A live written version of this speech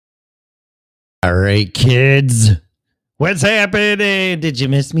All right, kids. What's happening? Did you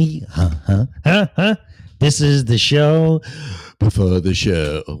miss me? Huh? This is the show before the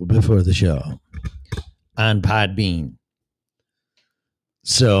show on Podbean.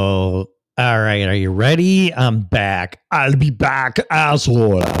 So, all right, are you ready? I'm back. I'll be back,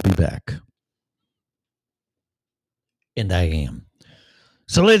 asshole. I'll be back. And I am.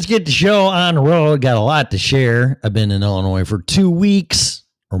 So let's get the show on the road. Got a lot to share. I've been in Illinois for 2 weeks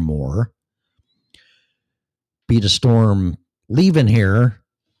or more. Beat a storm leaving here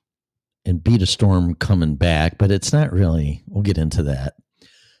and beat a storm coming back, but it's not really. We'll get into that.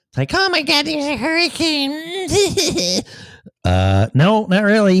 It's like, oh my God, there's a hurricane. No, not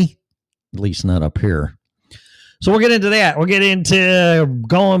really. At least not up here. So we'll get into that. We'll get into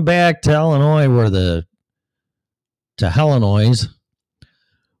going back to Illinois where the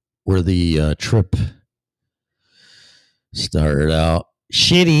trip started out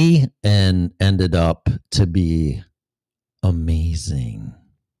shitty and ended up to be amazing.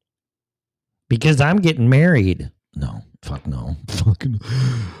 Because I'm getting married. No.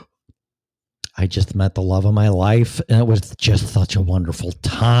 I just met the love of my life, and it was just such a wonderful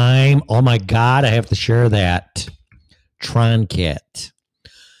time. Oh my God, I have to share that. Troncat.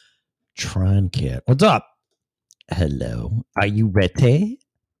 What's up? Hello. Are you ready?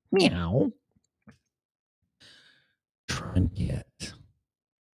 Meow. Troncat.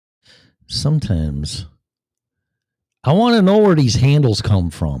 Sometimes I want to know where these handles come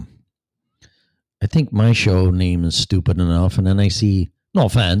from. I think my show name is stupid enough, and then I see, no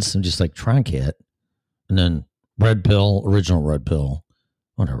offense, I'm just like Troncat, and then Red Pill, original Red Pill,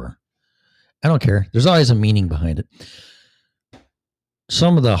 whatever. I don't care. There's always a meaning behind it.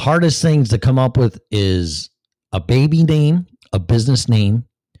 Some of the hardest things to come up with is a baby name, a business name,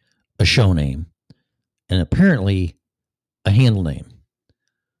 a show name, and apparently a handle name.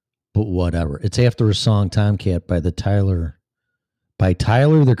 But whatever. It's after a song, Tomcat, by Tyler,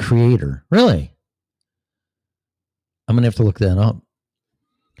 the Creator. Really? I'm going to have to look that up.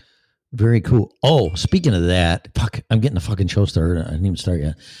 Very cool. Oh, speaking of that, I'm getting the fucking show started. I didn't even start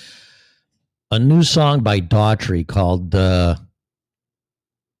yet. A new song by Daughtry called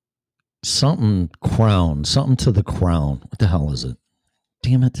something to the crown. What the hell is it?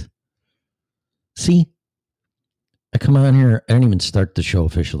 Damn it. See? I come on here, I don't even start the show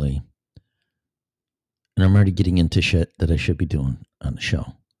officially. And I'm already getting into shit that I should be doing on the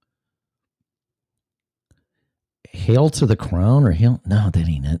show. Hail to the Crown or Hail? No, that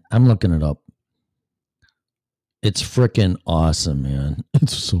ain't it. I'm looking it up. It's freaking awesome, man.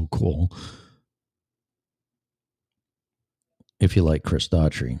 It's so cool. If you like Chris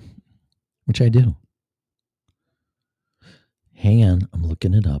Daughtry, which I do. Hang on, I'm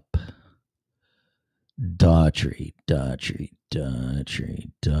looking it up. Daughtry.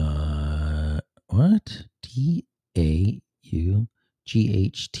 What? Daughtry.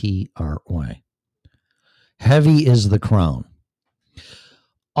 Heavy is the Crown.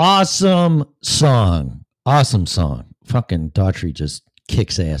 Awesome song. Fucking Daughtry just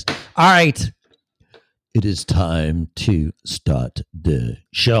kicks ass. All right. It is time to start the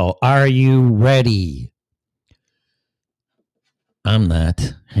show. Are you ready? I'm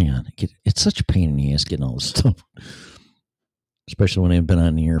not. Hang on. It's such a pain in the ass getting all this stuff. Especially when I've been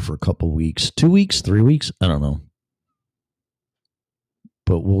on the air for a couple weeks. 2 weeks, 3 weeks? I don't know.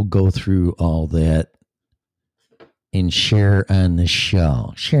 But we'll go through all that and share on the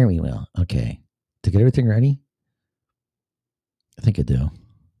show. Share we will. Okay. To get everything ready? I think I do.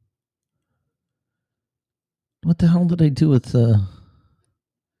 What the hell did I do with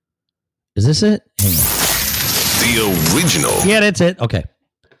Is this it? Hang on. The original. Yeah, that's it. Okay.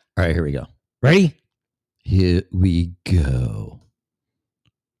 All right, here we go. Ready? Here we go.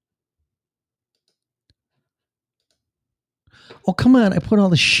 Oh, come on. I put all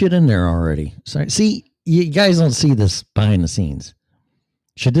the shit in there already. Sorry. See, you guys don't see this behind the scenes.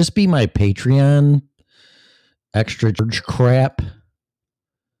 Should this be my Patreon extra crap?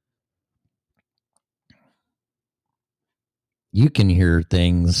 You can hear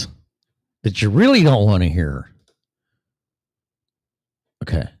things that you really don't want to hear.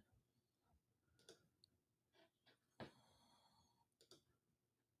 Okay.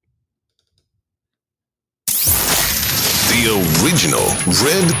 The original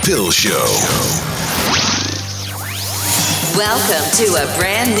Red Pill Show. Welcome to a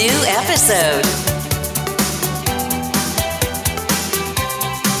brand new episode.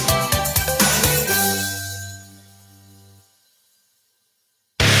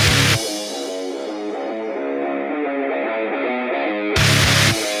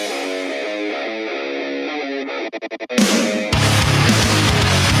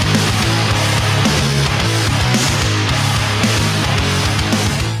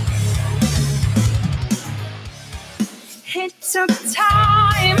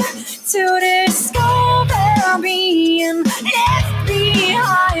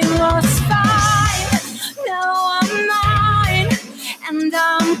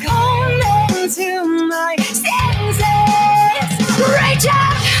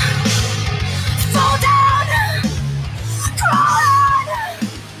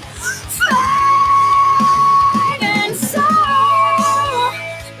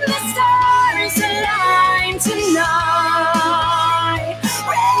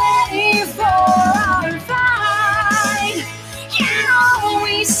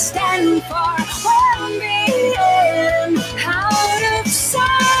 stand for when being out of sight.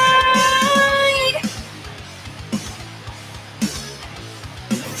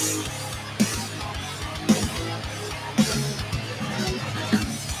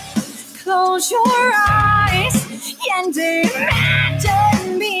 Close your eyes and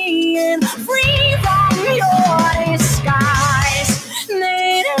imagine being free from your disguise.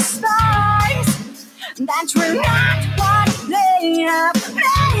 They despise that we're not what they have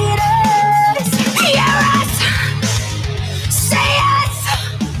made us. Hear us, say us,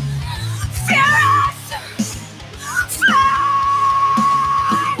 fear us,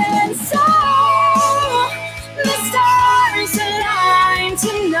 fly. And so the stars align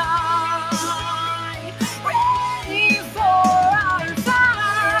tonight, ready for our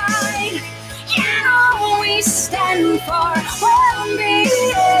fight. You know we stand for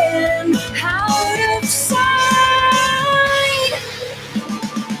well-being out of sight.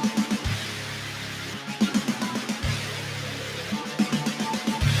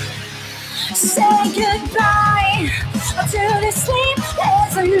 Say goodbye to the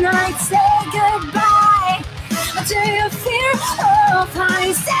sleepless night. Say goodbye to your fear of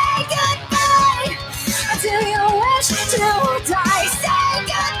flying. Say goodbye to your wish to die. Say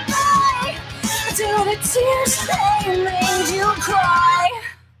goodbye to the tears they made you cry.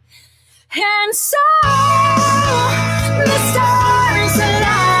 And so the stars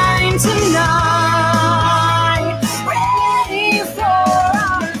align tonight, ready for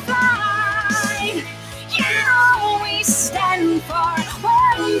our fight. You know we stand for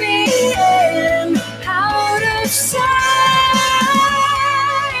well-being out of sight.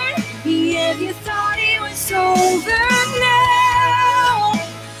 If you thought it was over now,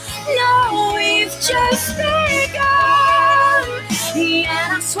 no, we've just begun.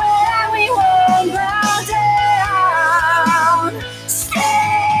 And I swear we won't bow down.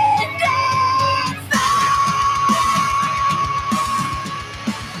 Stand and fight.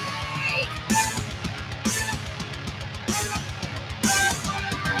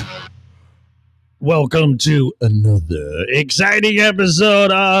 Welcome to another exciting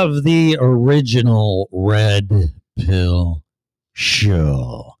episode of the original Red Pill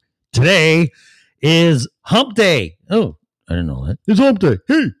Show. Today is Hump Day. Oh, I didn't know that. It's Hump Day.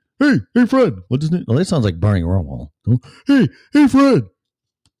 Hey, Fred. What's his name? Oh, that sounds like Barney Rubble. Oh, hey, Fred.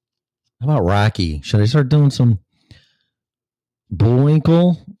 How about Rocky? Should I start doing some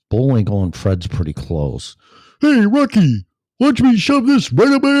Bullwinkle? Bullwinkle and Fred's pretty close. Hey, Rocky, watch me shove this right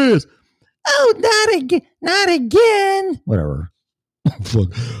up my ass. Oh, not again. Whatever.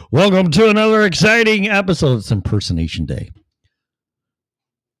 Welcome to another exciting episode. It's Impersonation Day.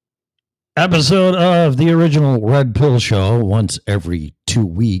 Episode of the original Red Pill Show once every 2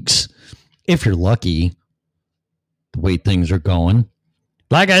 weeks. If you're lucky, the way things are going.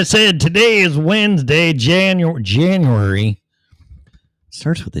 Like I said, today is Wednesday, January.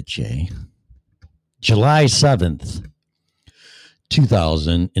 Starts with a J. July 7th.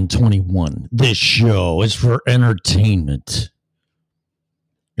 2021. This show is for entertainment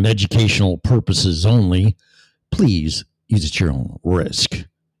and educational purposes only. Please use it at your own risk.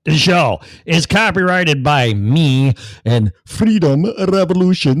 The show is copyrighted by me and Freedom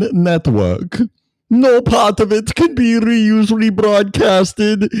Revolution Network. No part of it can be reused,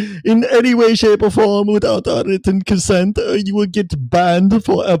 rebroadcasted in any way, shape, or form without our written consent. You will get banned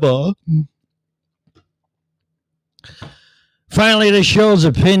forever. Finally, the show's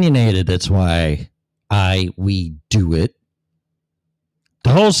opinionated. That's why we do it.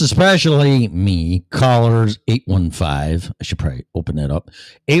 The host, especially me, callers 815. I should probably open that up.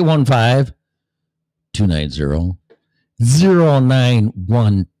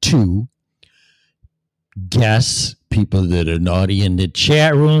 815-290-0912. Guests, people that are naughty in the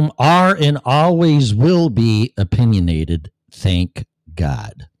chat room, are and always will be opinionated. Thank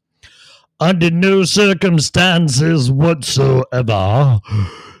God. Under no circumstances whatsoever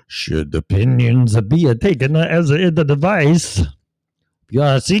should opinions be taken as a device. If you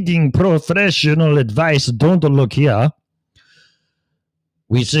are seeking professional advice, don't look here.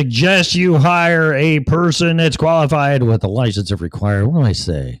 We suggest you hire a person that's qualified with a license if required. What do I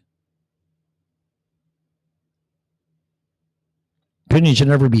say? Opinions should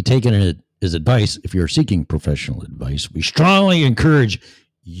never be taken as advice if you're seeking professional advice. We strongly encourage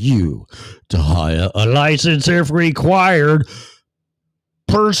you to hire a license if required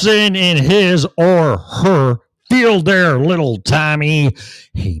person in his or her field there, little Tommy.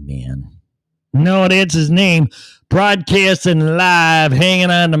 Hey, man. No, that's his name. Broadcasting live, hanging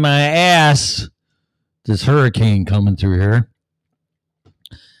on to my ass. This hurricane coming through here,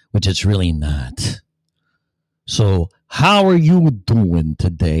 which it's really not. So How are you doing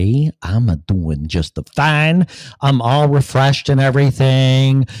today? I'm doing just fine. I'm all refreshed and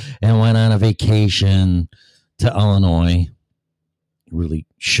everything, and went on a vacation to Illinois. Really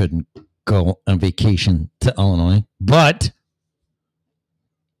shouldn't go on vacation to Illinois, but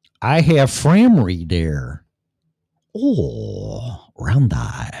I have Framry there. Oh,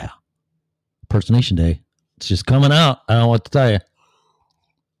 Roundeye. Impersonation Day. It's just coming out. I don't know what to tell you.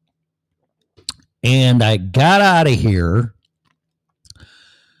 And I got out of here.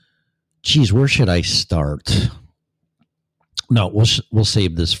 Geez, where should I start? No, we'll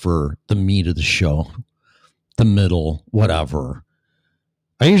save this for the meat of the show, the middle, whatever.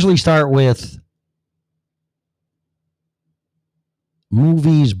 I usually start with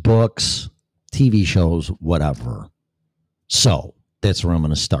movies, books, TV shows, whatever. So that's where I'm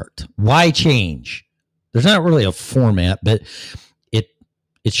going to start. Why change? There's not really a format, but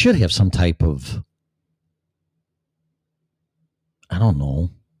it should have some type of, I don't know,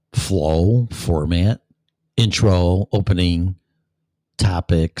 flow, format, intro, opening,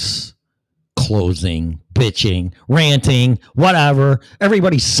 topics, closing, bitching, ranting, whatever.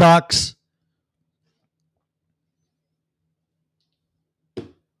 Everybody sucks.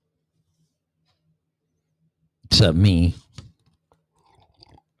 Except me.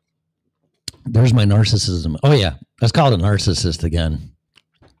 There's my narcissism. Oh, yeah. Let's call it a narcissist again.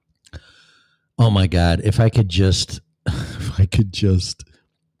 Oh, my God. If I could just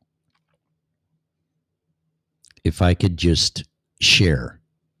share.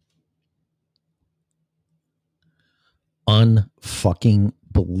 Unfucking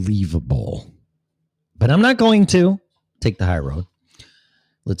believable. But I'm not going to take the high road.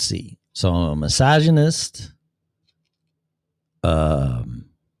 Let's see. So I'm a misogynist,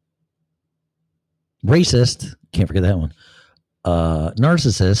 racist, can't forget that one,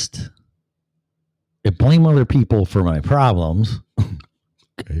 narcissist. I blame other people for my problems.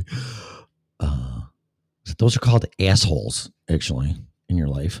 Okay. So those are called assholes, actually, in your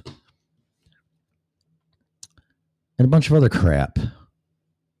life. And a bunch of other crap.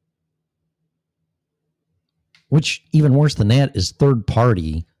 Which, even worse than that, is third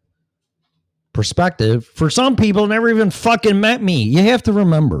party perspective. For some people, never even fucking met me. You have to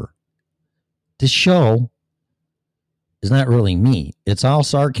remember, this show is not really me. It's all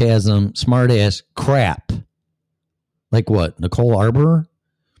sarcasm, smart ass crap. Like what? Nicole Arbor?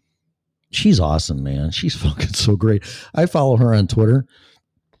 She's awesome, man. She's fucking so great. I follow her on Twitter,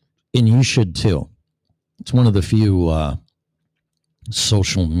 and you should too. It's one of the few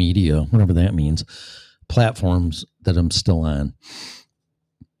social media, whatever that means, platforms that I'm still on.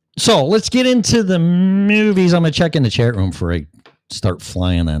 So let's get into the movies. I'm going to check in the chat room before I start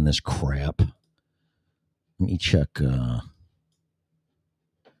flying on this crap. Let me check.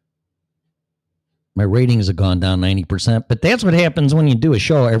 My ratings have gone down 90%, but that's what happens when you do a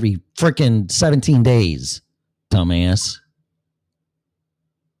show every freaking 17 days, dumbass.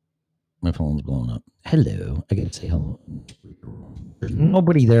 My phone's blowing up. Hello. I got to say hello. There's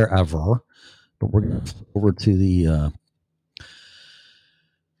nobody there ever, but we're going to flip over to the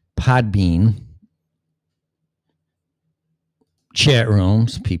Podbean chat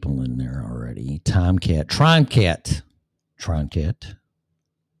rooms. People in there already. Tomcat. Troncat.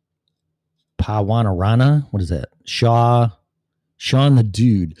 Pawanarana. What is that? Sean the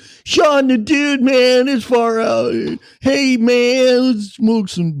dude. Sean the dude, man, is far out. Hey, man, let's smoke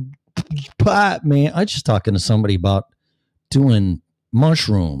some pot, man. I was just talking to somebody about doing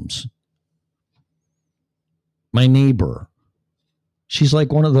mushrooms. My neighbor. She's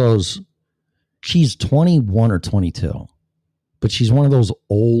like one of those. She's 21 or 22. But she's one of those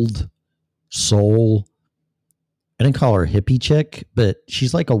old soul. I didn't call her a hippie chick, but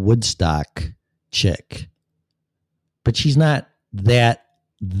she's like a Woodstock chick. But she's not that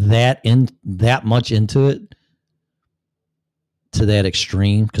much into it to that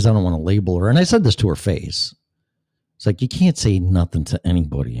extreme, because I don't want to label her. And I said this to her face. It's like, you can't say nothing to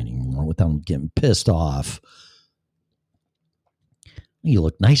anybody anymore without them getting pissed off. You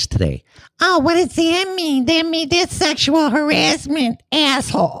look nice today. Oh, what does that mean? That means that's sexual harassment,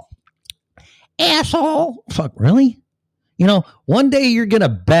 asshole. Asshole. Fuck, really? You know, one day you're going to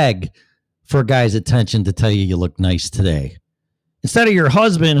beg for a guy's attention to tell you look nice today. Instead of your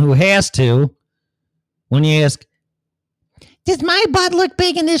husband who has to, when you ask, does my butt look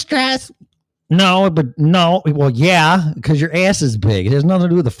big in this dress? No, but no. Well, yeah, because your ass is big. It has nothing to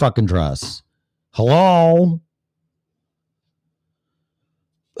do with the fucking dress. Hello?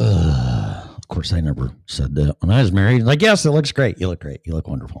 Of course, I never said that when I was married. Like, yes, it looks great. You look great. You look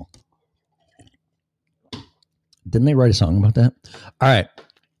wonderful. Didn't they write a song about that? All right.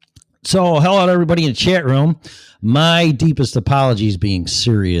 So, hello to everybody in the chat room. My deepest apologies being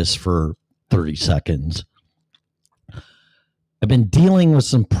serious for 30 seconds. I've been dealing with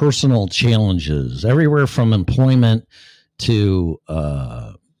some personal challenges, everywhere from employment to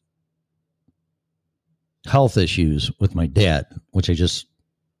health issues with my dad, which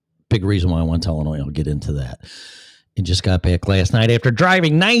big reason why I went to Illinois. I'll get into that. And just got back last night after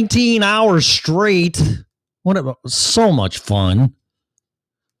driving 19 hours straight. So much fun.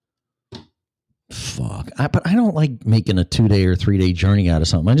 Fuck. But I don't like making a 2-day or 3-day journey out of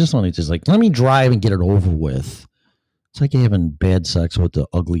something. I just want to let me drive and get it over with. It's like having bad sex with the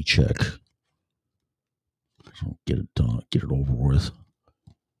ugly chick. Get it done. Get it over with.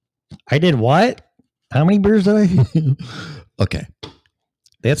 I did what? How many beers did I? Okay.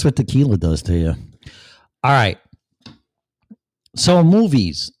 That's what tequila does to you. All right. So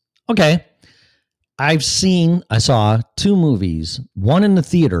movies. Okay. I saw 2 movies, one in the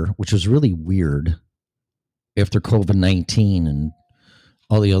theater, which was really weird after COVID-19 and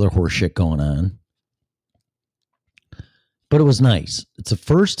all the other horse shit going on. But it was nice. It's the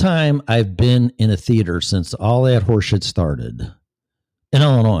first time I've been in a theater since all that horse shit started in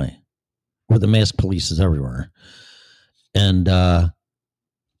Illinois, where the masked police is everywhere. And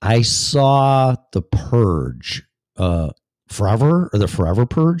I saw The Purge, Forever, or the Forever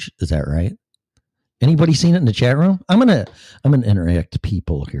Purge. Is that right? Anybody seen it in the chat room? I'm gonna interact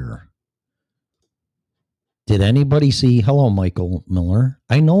people here. Did anybody see? Hello, Michael Miller.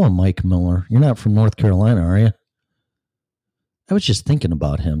 I know a Mike Miller. You're not from North Carolina, are you? I was just thinking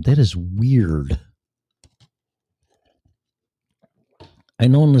about him. That is weird. I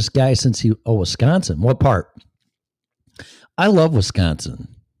known this guy since Wisconsin. What part? I love Wisconsin.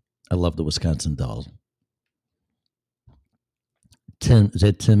 I love the Wisconsin Dells. Tim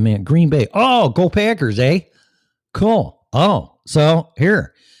man, Green Bay. Oh, go Packers, eh? Cool. Oh, so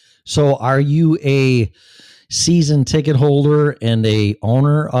here. So are you a season ticket holder and a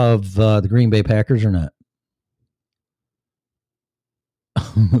owner of the Green Bay Packers or not?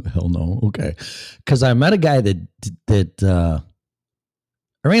 Hell no. Okay. Because I met a guy that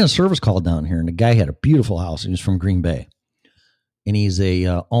I ran a service call down here, and the guy had a beautiful house. He was from Green Bay, and he's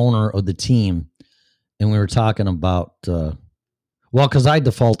a owner of the team. And we were talking about because I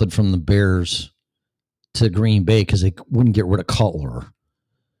defaulted from the Bears to Green Bay because they wouldn't get rid of Cutler.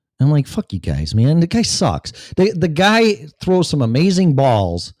 I'm like, fuck you guys, man. The guy sucks. The guy throws some amazing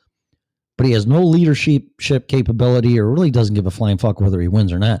balls, but he has no leadership capability or really doesn't give a flying fuck whether he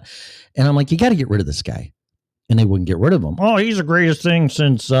wins or not. And I'm like, you got to get rid of this guy. And they wouldn't get rid of him. Oh, he's the greatest thing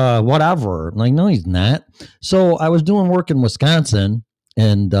since whatever. I'm like, no, he's not. So I was doing work in Wisconsin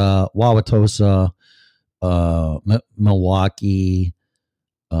and Wauwatosa, Milwaukee,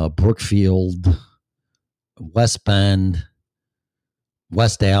 Brookfield, West Bend,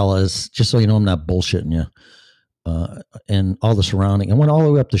 West Dallas, just so you know I'm not bullshitting you, and all the surrounding. I went all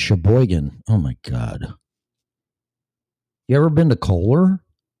the way up to Sheboygan. Oh, my God. You ever been to Kohler?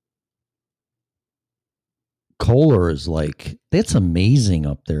 Kohler is like, that's amazing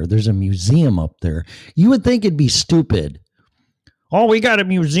up there. There's a museum up there. You would think it'd be stupid. Oh, we got a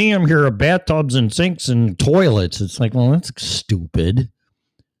museum here of bathtubs and sinks and toilets. It's like, well, that's stupid.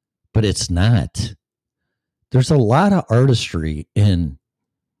 But it's not. There's a lot of artistry in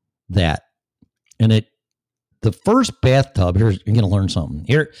that. And the first bathtub, you're going to learn something.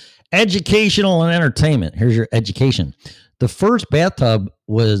 Here, educational and entertainment. Here's your education. The first bathtub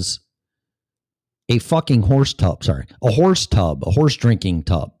was a fucking horse tub. Sorry, a horse tub, a horse drinking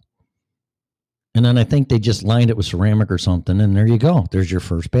tub. And then I think they just lined it with ceramic or something. And there you go. There's your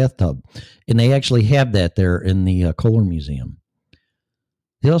first bathtub. And they actually have that there in the Kohler Museum.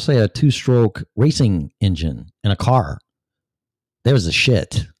 They also had a 2-stroke racing engine in a car. That was a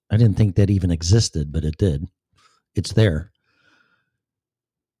shit. I didn't think that even existed, but it did. It's there.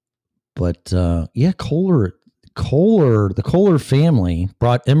 But yeah, Kohler, the Kohler family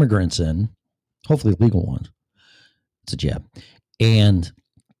brought immigrants in, hopefully legal ones. It's a jab. And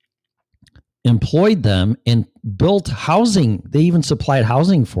employed them and built housing. They even supplied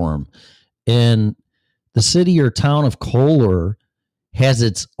housing for them. And the city or town of Kohler has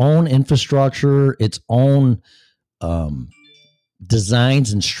its own infrastructure, its own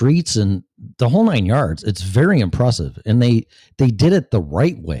designs and streets and the whole 9 yards. It's very impressive. And they did it the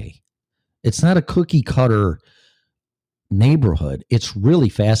right way. It's not a cookie cutter neighborhood. It's really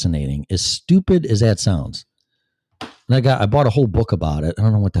fascinating. As stupid as that sounds. And I bought a whole book about it. I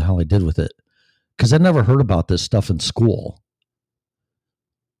don't know what the hell I did with it, because I never heard about this stuff in school.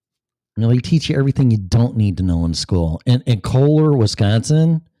 You know, they teach you everything you don't need to know in school. And in Kohler,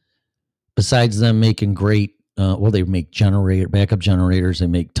 Wisconsin, besides them making great They make backup generators. They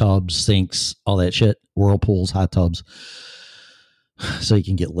make tubs, sinks, all that shit, whirlpools, hot tubs, so you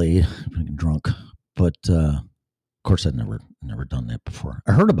can get laid, fucking drunk. But of course, I'd never done that before.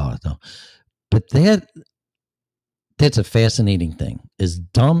 I heard about it though. But that's a fascinating thing. Is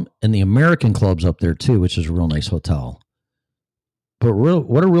dumb, and the American Club's up there too, which is a real nice hotel. But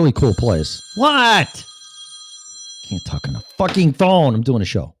what a really cool place. What? Can't talk on a fucking phone. I'm doing a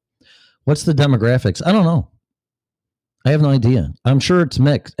show. What's the demographics? I don't know. I have no idea. I'm sure it's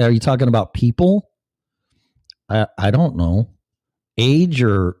mixed. Are you talking about people? I don't know. Age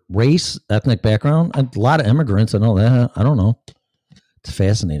or race, ethnic background? A lot of immigrants. I know that. I don't know. It's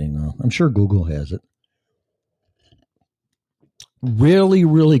fascinating though. I'm sure Google has it. Really,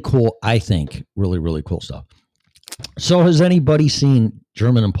 really cool. I think really, really cool stuff. So has anybody seen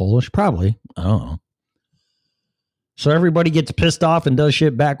German and Polish? Probably. I don't know. So everybody gets pissed off and does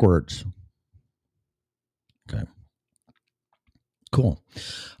shit backwards. Okay. Cool.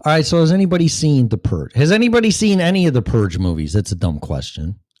 All right. So has anybody seen The Purge? Has anybody seen any of the Purge movies? That's a dumb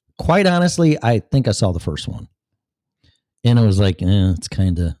question. Quite honestly, I think I saw the first one. And it was like, it's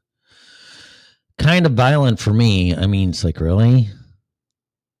kind of violent for me. I mean, it's like, really?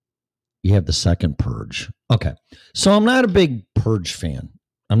 You have the second Purge. Okay. So I'm not a big Purge fan.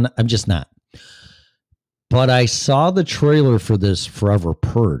 I'm just not. But I saw the trailer for this Forever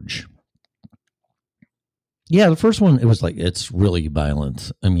Purge. Yeah, the first one, it was like, it's really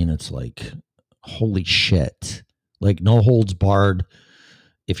violent. I mean, it's like, holy shit. Like, no holds barred.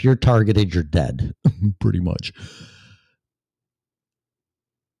 If you're targeted, you're dead. Pretty much.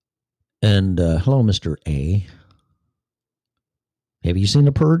 And hello, Mr. A. Have you seen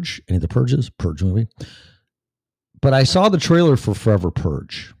The Purge? Any of the Purges? Purge movie? But I saw the trailer for Forever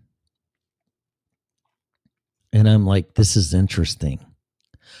Purge. And I'm like, this is interesting.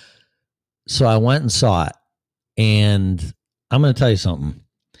 So I went and saw it. And I'm going to tell you something.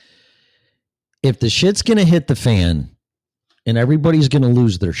 If the shit's going to hit the fan and everybody's going to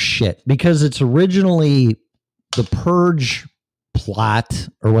lose their shit, because it's originally the Purge plot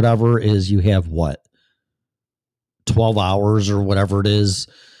or whatever is, you have what? 12 hours or whatever it is.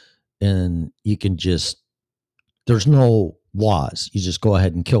 And you can just, there's no laws. You just go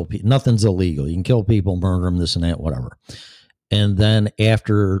ahead and kill people. Nothing's illegal. You can kill people, murder them, this and that, whatever. And then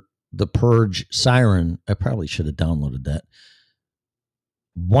after the Purge siren, I probably should have downloaded that.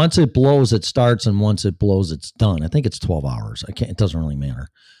 Once it blows, it starts, and once it blows, it's done. I think it's 12 hours. It doesn't really matter.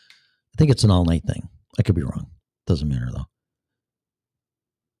 I think it's an all night thing. I could be wrong. Doesn't matter though.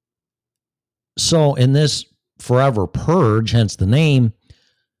 So in this Forever Purge, hence the name,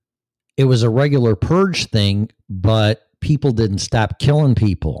 it was a regular purge thing, but people didn't stop killing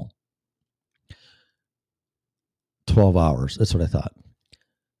people. 12 hours. That's what I thought.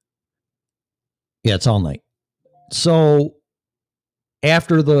 Yeah, it's all night. So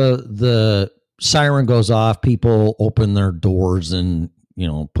after the siren goes off, people open their doors and,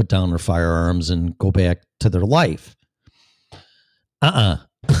 put down their firearms and go back to their life. And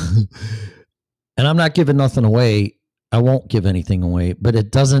I'm not giving nothing away. I won't give anything away, but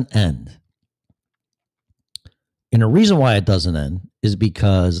it doesn't end. And the reason why it doesn't end is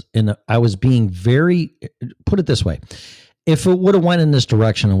because I was being put it this way. If it would have went in this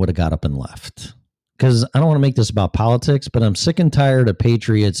direction, I would have got up and left. Because I don't want to make this about politics, but I'm sick and tired of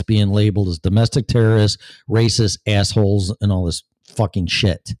patriots being labeled as domestic terrorists, racist, assholes, and all this fucking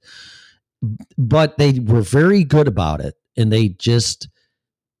shit. But they were very good about it, and they just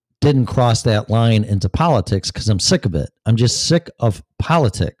didn't cross that line into politics because I'm sick of it. I'm just sick of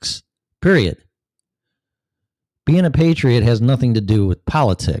politics, period. Being a patriot has nothing to do with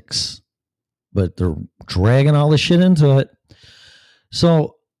politics, but they're dragging all this shit into it.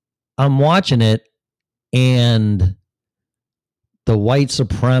 So I'm watching it, and the white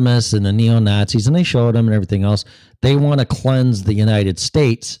supremacists and the neo-Nazis, and they showed them and everything else, they want to cleanse the United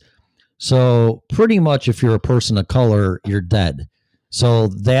States. So pretty much if you're a person of color, you're dead. So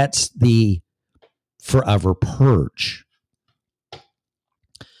that's the Forever Purge.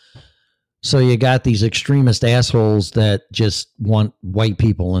 So you got these extremist assholes that just want white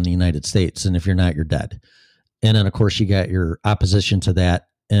people in the United States. And if you're not, you're dead. And then, of course, you got your opposition to that.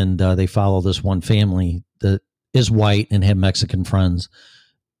 And they follow this one family that is white and have Mexican friends.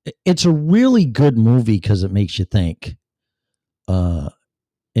 It's a really good movie because it makes you think and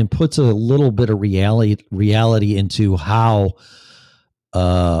puts a little bit of reality into how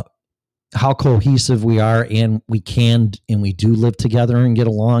cohesive we are, and we do live together and get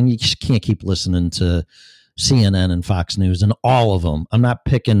along. You just can't keep listening to CNN and Fox News and all of them. I'm not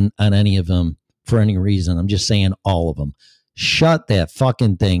picking on any of them for any reason. I'm just saying all of them. Shut that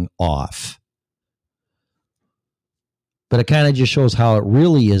fucking thing off. but it kind of just shows how it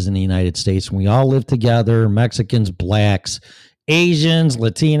really is in the United States when we all live together, Mexicans, blacks, Asians,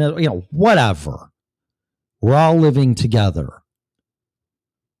 Latinos, whatever. We're all living together.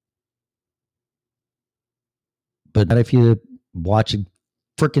 But not if you watch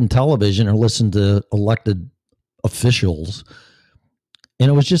freaking television or listen to elected officials. And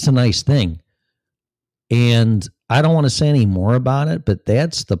it was just a nice thing. And I don't want to say any more about it, but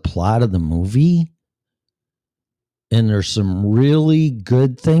that's the plot of the movie. And there's some really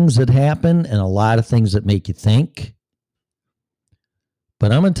good things that happen and a lot of things that make you think.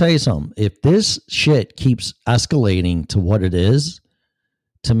 But I'm going to tell you something. If this shit keeps escalating to what it is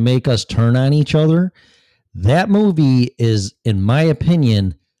to make us turn on each other, that movie is, in my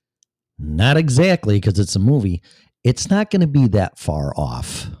opinion, not exactly because it's a movie, it's not going to be that far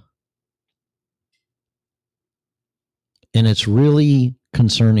off. And it's really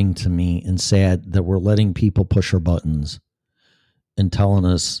concerning to me and sad that we're letting people push our buttons and telling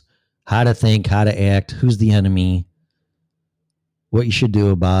us how to think, how to act, who's the enemy, what you should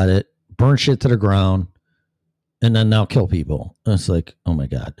do about it, burn shit to the ground, and then now kill people. And it's like, oh my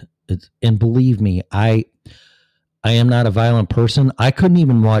God. And believe me, I am not a violent person. I couldn't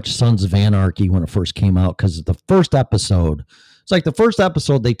even watch Sons of Anarchy when it first came out because the first episode, it's like the first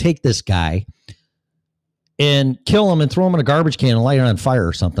episode, they take this guy and kill him and throw him in a garbage can and light it on fire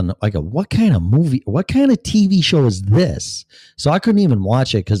or something. Like, what kind of movie, what kind of TV show is this? So I couldn't even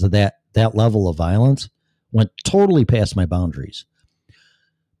watch it because of that level of violence. Went totally past my boundaries.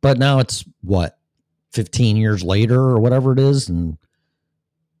 But now it's 15 years later or whatever it is. And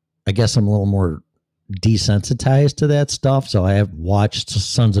I guess I'm a little more desensitized to that stuff. So I have watched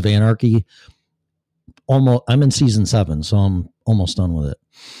Sons of Anarchy. I'm in season 7, so I'm almost done with it.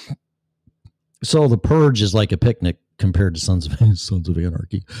 So The Purge is like a picnic compared to Sons of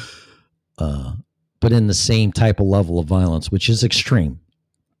Anarchy. But in the same type of level of violence, which is extreme.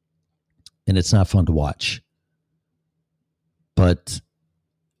 And it's not fun to watch. But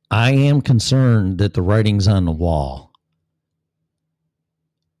I am concerned that the writing's on the wall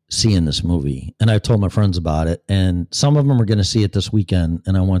seeing this movie. And I've told my friends about it. And some of them are going to see it this weekend.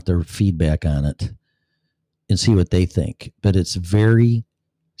 And I want their feedback on it and see what they think. But it's very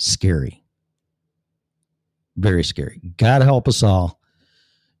scary. Very scary. God help us all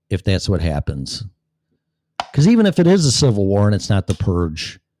if that's what happens. Because even if it is a civil war and it's not the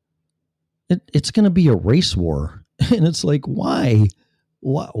purge, it's going to be a race war. And it's like, why?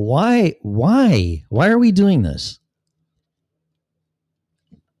 Why are we doing this?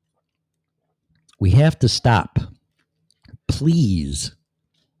 We have to stop. Please.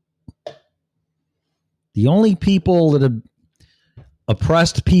 The only people that have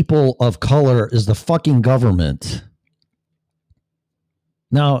oppressed people of color is the fucking government.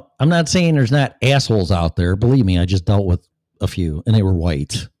 Now, I'm not saying there's not assholes out there. Believe me, I just dealt with a few, and they were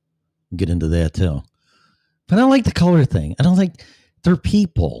white. I'll get into that too. But I don't like the color thing. I don't think they're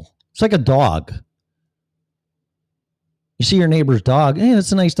people. It's like a dog. You see your neighbor's dog. Hey,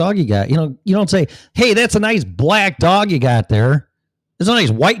 that's a nice dog you got. You don't say, hey, that's a nice black dog you got there. It's a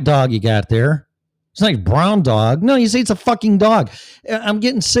nice white dog you got there. It's a nice brown dog. No, you say it's a fucking dog. I'm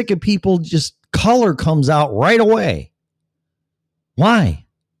getting sick of people just color comes out right away. Why?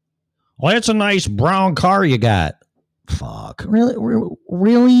 Well, that's a nice brown car you got. Fuck.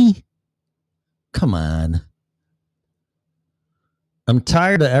 Really? Come on. I'm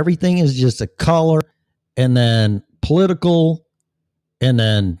tired of everything is just a color and then political and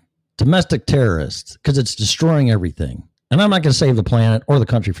then domestic terrorists because it's destroying everything. And I'm not going to save the planet or the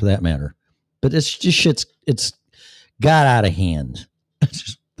country for that matter. But it's just it's got out of hand.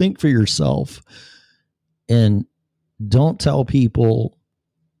 Just think for yourself and don't tell people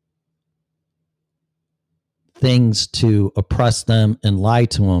things to oppress them and lie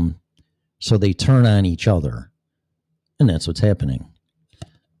to them so they turn on each other. And that's what's happening.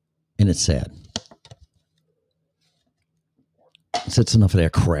 And it's sad. So it's enough of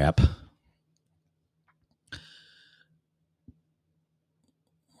that crap.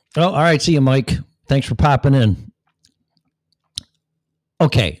 Oh, all right. See you, Mike. Thanks for popping in.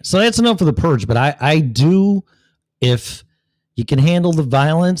 Okay, so that's enough of the purge. But I do, if you can handle the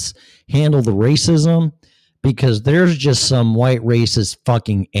violence, handle the racism, because there's just some white racist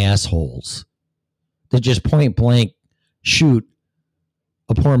fucking assholes that just point blank shoot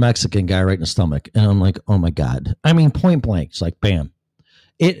a poor Mexican guy right in the stomach. And I'm like, oh my God. I mean, point blank. It's like, bam.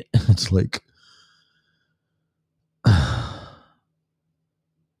 It's like...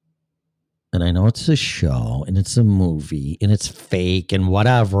 And I know it's a show and it's a movie and it's fake and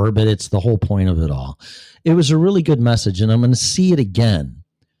whatever, but it's the whole point of it all. It was a really good message, and I'm going to see it again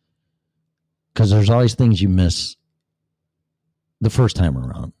because there's always things you miss the first time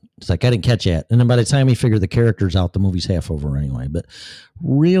around. It's like, I didn't catch that. And then by the time you figure the characters out, the movie's half over anyway. But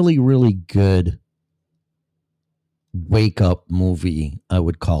really, really good wake up movie, I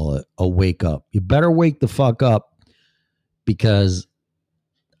would call it. A wake up. You better wake the fuck up, because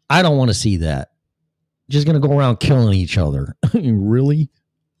I don't want to see that. Just going to go around killing each other. Really?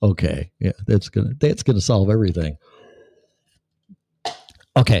 Okay. Yeah, that's gonna solve everything.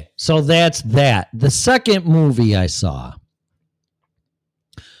 Okay, so that's that. The second movie I saw.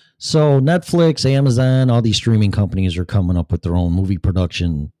 So Netflix, Amazon, all these streaming companies are coming up with their own movie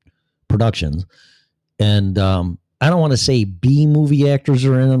productions. And I don't want to say B movie actors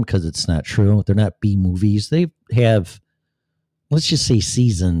are in them, because it's not true. They're not B movies. They have, let's just say,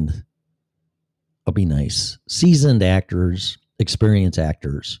 seasoned. I'll be nice. Seasoned actors, experienced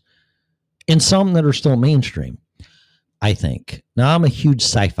actors, and some that are still mainstream, I think. Now, I'm a huge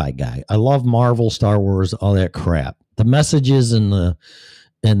sci-fi guy. I love Marvel, Star Wars, all that crap. The messages and the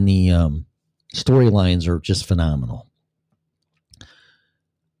storylines are just phenomenal.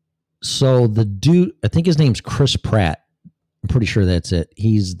 So the dude, I think his name's Chris Pratt. I'm pretty sure that's it.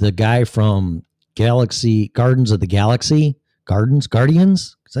 He's the guy from Guardians of the Galaxy. Guardians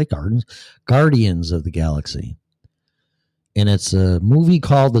of the Galaxy. And it's a movie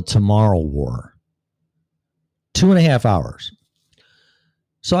called The Tomorrow War. 2.5 hours.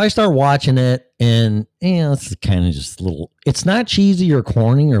 So I start watching it, and it's kind of just it's not cheesy or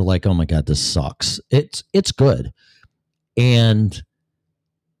corny or like, oh my God, this sucks. It's good. And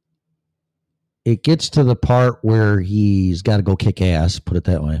it gets to the part where he's got to go kick ass, put it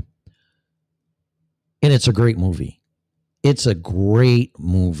that way. And it's a great movie. It's a great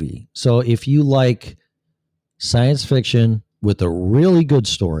movie. So if you like science fiction with a really good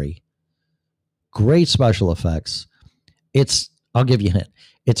story, great special effects, I'll give you a hint.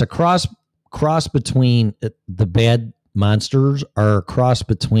 It's a cross between the bad monsters are a cross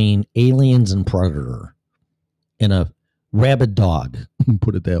between Aliens and Predator and a rabid dog,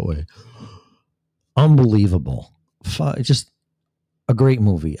 put it that way. Unbelievable. Just a great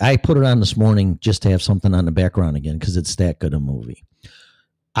movie. I put it on this morning just to have something on the background again, because it's that good a movie.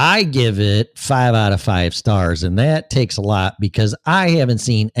 I give it 5 out of 5 stars, and that takes a lot, because I haven't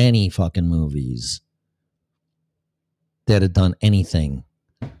seen any fucking movies that have done anything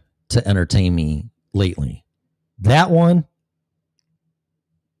to entertain me lately. That one,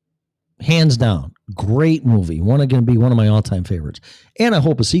 hands down, great movie. Going to be one of my all-time favorites. And I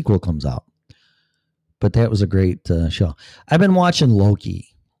hope a sequel comes out. But that was a great show. I've been watching Loki.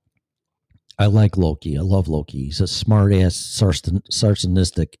 I like Loki. I love Loki. He's a smart-ass,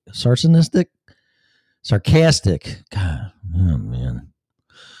 sarcastic. God, oh man.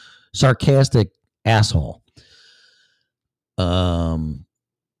 Sarcastic asshole. Some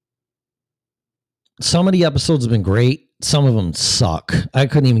of the episodes have been great. Some of them suck. I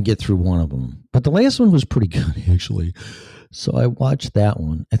couldn't even get through one of them. But the last one was pretty good, actually. So I watched that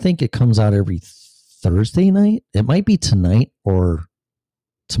one. I think it comes out every Thursday night. It might be tonight or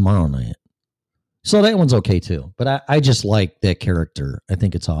tomorrow night. So that one's okay too. But I just like that character. I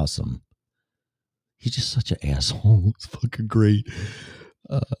think it's awesome. He's just such an asshole. It's fucking great.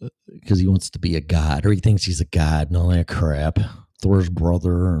 Because he wants to be a god, or he thinks he's a god and all that crap. Thor's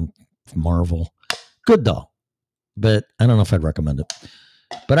brother and Marvel. Good though. But I don't know if I'd recommend it.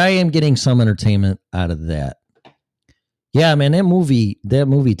 But I am getting some entertainment out of that. Yeah, man, that movie,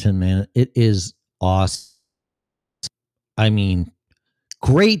 Tin Man, it is awesome. I mean,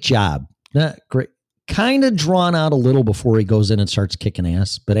 great job. Not great. Kind of drawn out a little before he goes in and starts kicking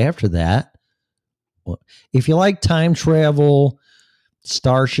ass. But after that, if you like time travel,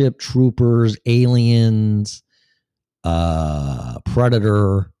 Starship Troopers, Aliens,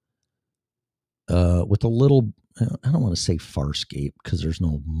 Predator, with a little, I don't want to say Farscape because there's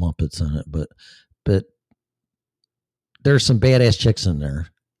no Muppets in it, but there's some badass chicks in there.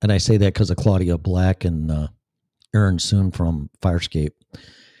 And I say that because of Claudia Black and Aaron Soon from Farscape.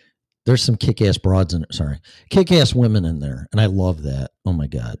 There's some kick-ass broads in it. Sorry. Kick-ass women in there. And I love that. Oh, my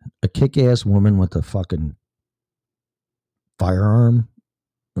God. A kick-ass woman with a fucking firearm.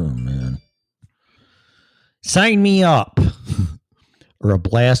 Oh, man. Sign me up. Or a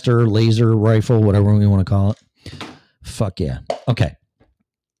blaster, laser, rifle, whatever you want to call it. Fuck yeah. Okay.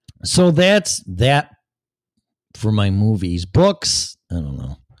 So that's that for my movies. Books, I don't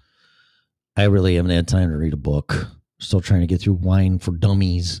know. I really haven't had time to read a book. Still trying to get through Wine for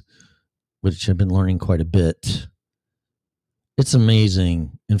Dummies, which I've been learning quite a bit. It's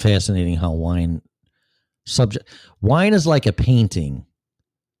amazing and fascinating how wine is like a painting.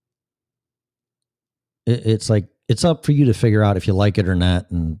 It's like, it's up for you to figure out if you like it or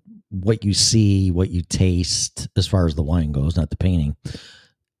not and what you see, what you taste, as far as the wine goes, not the painting,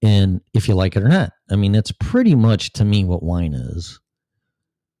 and if you like it or not. I mean, it's pretty much to me what wine is.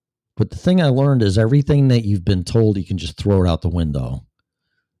 But the thing I learned is everything that you've been told, you can just throw it out the window,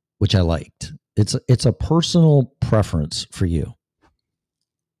 which I liked. It's a personal preference for you.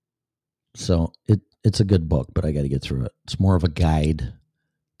 So it's a good book, but I got to get through it. It's more of a guide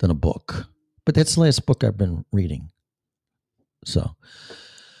than a book. But that's the last book I've been reading. So, all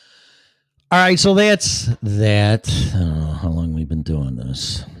right. So that's that. I don't know how long we've been doing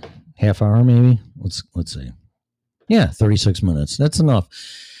this. Half hour, maybe. Let's see. Yeah, 36 minutes. That's enough.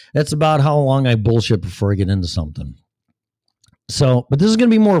 That's about how long I bullshit before I get into something. So, but this is going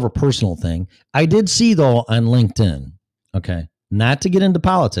to be more of a personal thing. I did see, though, on LinkedIn, okay, not to get into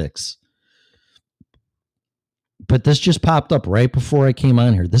politics, but this just popped up right before I came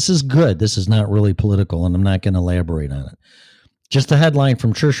on here. This is good. This is not really political, and I'm not going to elaborate on it. Just a headline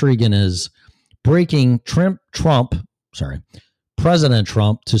from Trish Regan is breaking President Trump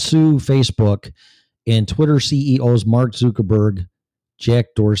to sue Facebook and Twitter CEOs Mark Zuckerberg, Jack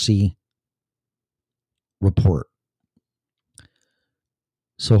Dorsey report.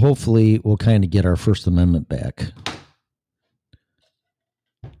 So hopefully we'll kind of get our First Amendment back.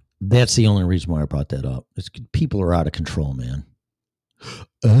 That's the only reason why I brought that up. People are out of control, man.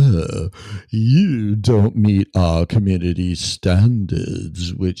 You don't meet our community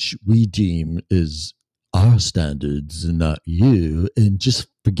standards, which we deem is our standards and not you. And just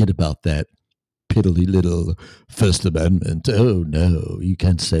forget about that piddly little First Amendment. Oh, no, you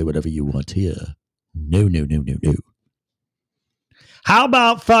can't say whatever you want here. No. How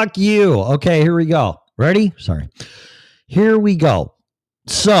about fuck you? Okay, here we go. Ready? Sorry. Here we go.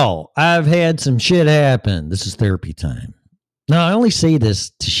 So I've had some shit happen. This is therapy time. Now, I only say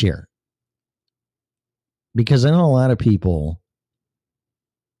this to share because I know a lot of people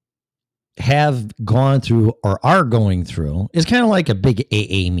have gone through or are going through. It's kind of like a big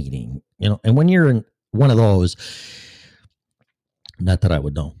AA meeting, you know, and when you're in one of those, not that I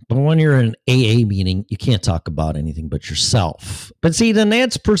would know, but when you're in an AA meeting, you can't talk about anything but yourself. But see, then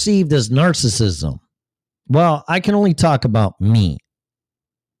that's perceived as narcissism. Well, I can only talk about me,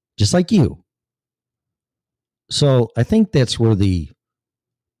 just like you. So I think that's where the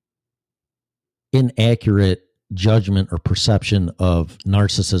inaccurate judgment or perception of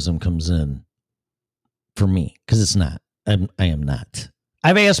narcissism comes in for me, because it's not. I am not.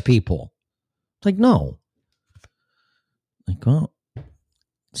 I've asked people, like, no. Like, well,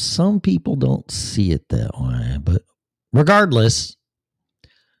 some people don't see it that way, but regardless,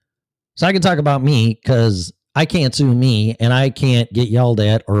 so I can talk about me because I can't sue me and I can't get yelled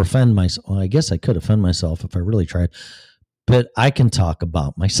at or offend myself. Well, I guess I could offend myself if I really tried, but I can talk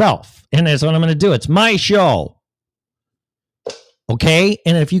about myself. And that's what I'm going to do. It's my show. Okay.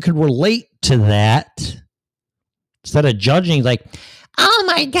 And if you could relate to that, instead of judging, like, Oh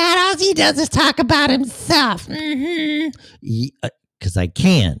my God, all he does is talk about himself. Mm-hmm. Because I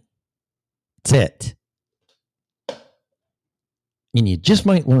can. That's it. And you just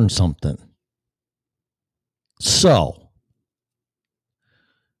might learn something. So,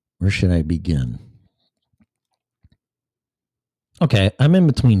 where should I begin? Okay, I'm in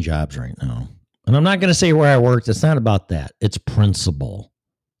between jobs right now. And I'm not going to say where I worked. It's not about that. It's principle.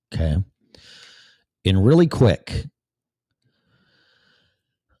 Okay. And really quick,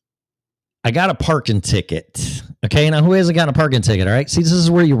 I got a parking ticket. Okay, now who hasn't got a parking ticket? All right, see, this is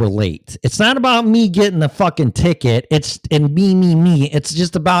where you relate. It's not about me getting the fucking ticket. It's and me. It's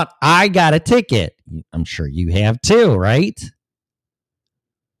just about I got a ticket. I'm sure you have too, right?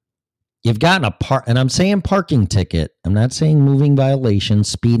 You've gotten and I'm saying parking ticket. I'm not saying moving violation,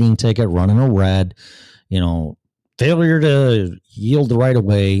 speeding ticket, running a red, failure to yield the right of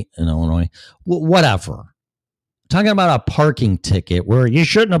way in Illinois, whatever. Talking about a parking ticket where you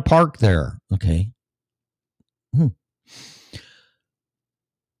shouldn't have parked there. Okay.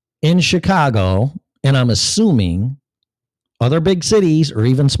 In Chicago, and I'm assuming other big cities or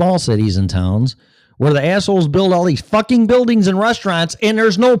even small cities and towns where the assholes build all these fucking buildings and restaurants and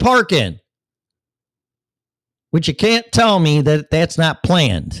there's no parking. Which you can't tell me that that's not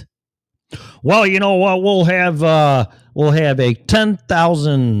planned. Well, you know what? We'll have a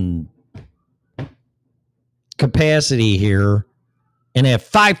 10,000 capacity here and have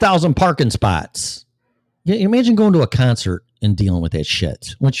 5,000 parking spots. Yeah, imagine going to a concert and dealing with that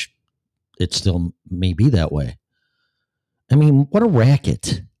shit, which it still may be that way. I mean, what a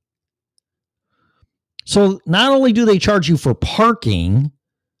racket. So not only do they charge you for parking,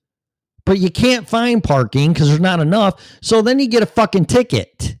 but you can't find parking because there's not enough. So then you get a fucking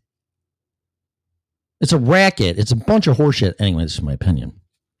ticket. It's a racket. It's a bunch of horseshit. Anyway, this is my opinion.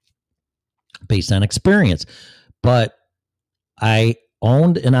 based on experience. But I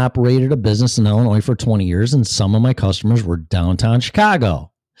owned and operated a business in Illinois for 20 years, and some of my customers were downtown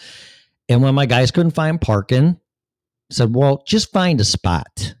Chicago. And when my guys couldn't find parking, I said, well, just find a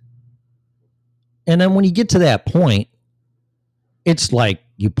spot. And then when you get to that point, it's like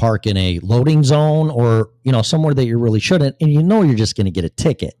you park in a loading zone or, somewhere that you really shouldn't, and you're just going to get a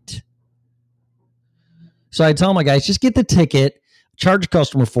ticket. So I tell my guys, just get the ticket, charge a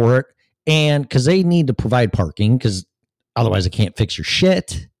customer for it, and because they need to provide parking, because otherwise I can't fix your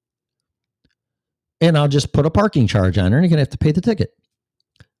shit. And I'll just put a parking charge on her, and you're going to have to pay the ticket.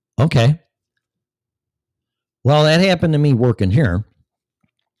 Okay. Well, that happened to me working here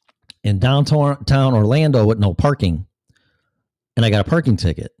in downtown Orlando with no parking. And I got a parking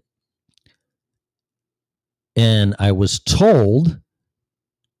ticket. And I was told,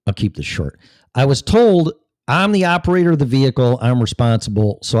 I'll keep this short. I was told I'm the operator of the vehicle. I'm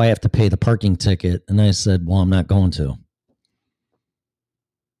responsible. So I have to pay the parking ticket. And I said, well, I'm not going to.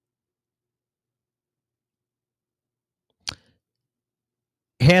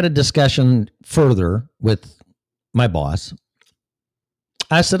 Had a discussion further with my boss.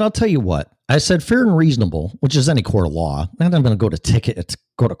 I said, I'll tell you what. I said, fair and reasonable, which is any court of law. Not I'm going to go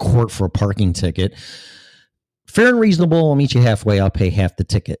to court for a parking ticket. Fair and reasonable, I'll meet you halfway. I'll pay half the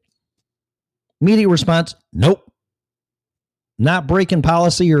ticket. Immediate response, nope. Not breaking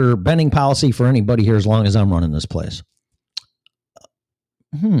policy or bending policy for anybody here as long as I'm running this place.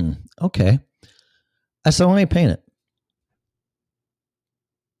 Okay. I said, well, I ain't paying it.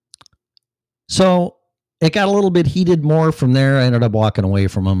 So it got a little bit heated more from there. I ended up walking away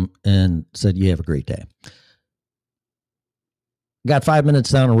from him and said, you have a great day. Got 5 minutes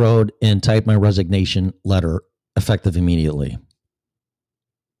down the road and typed my resignation letter effective immediately.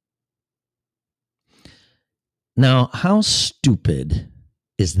 Now, how stupid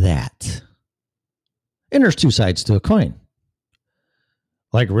is that? And there's two sides to a coin.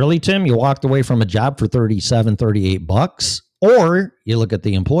 Like, really, Tim, you walked away from a job for $37, $38? Or you look at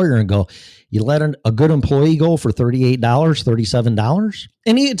the employer and go, you let a good employee go for $38, $37?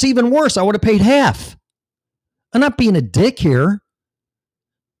 And it's even worse. I would have paid half. I'm not being a dick here.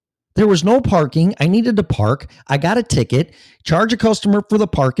 There was no parking. I needed to park. I got a ticket. Charge a customer for the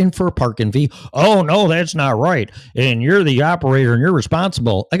parking for a parking fee. Oh, no, that's not right. And you're the operator and you're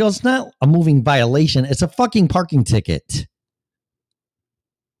responsible. I go, it's not a moving violation. It's a fucking parking ticket.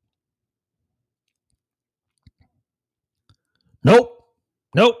 Nope,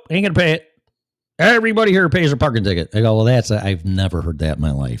 ain't gonna pay it. Everybody here pays a parking ticket. I go, well, I've never heard that in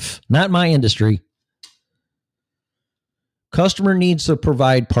my life. Not in my industry. Customer needs to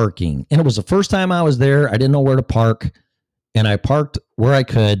provide parking. And it was the first time I was there. I didn't know where to park. And I parked where I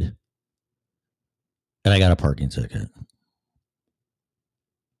could. And I got a parking ticket.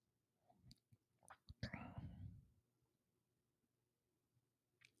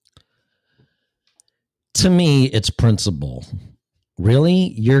 To me, it's principle.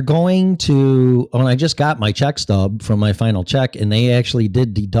 Really? You're going to, I just got my check stub from my final check, and they actually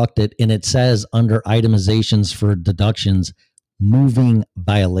did deduct it, and it says under itemizations for deductions, moving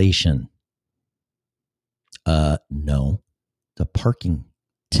violation. No, the parking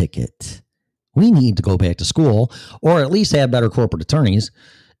ticket. We need to go back to school, or at least have better corporate attorneys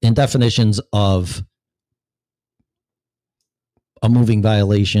in definitions of a moving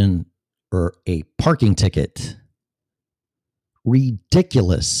violation or a parking ticket.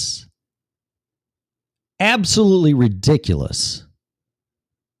 Ridiculous. Absolutely ridiculous.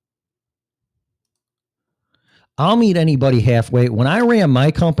 I'll meet anybody halfway. When I ran my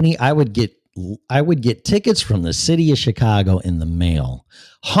company, I would get tickets from the city of Chicago in the mail.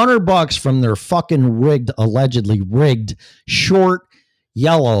 $100 from their fucking allegedly rigged short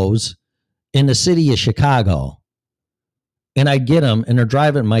yellows in the city of Chicago. And I get them, and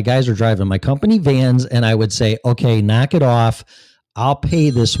my guys are driving my company vans, and I would say, okay, knock it off. I'll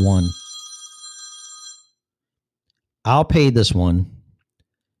pay this one. You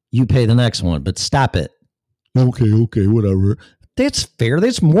pay the next one, but stop it. Okay, whatever. That's fair.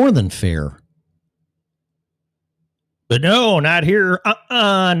 That's more than fair. But no, not here.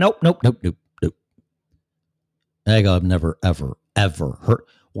 Nope. I go, I've never, ever heard.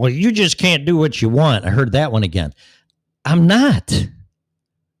 Well, you just can't do what you want. I heard that one again. I'm not. You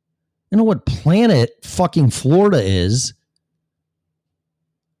know what planet fucking Florida is?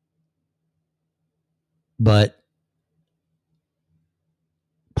 But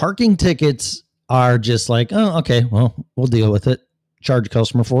parking tickets are just like, oh, okay, well, we'll deal with it. Charge a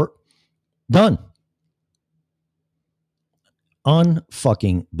customer for it. Done.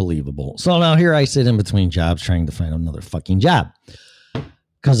 Unfucking believable. So now here I sit in between jobs trying to find another fucking job.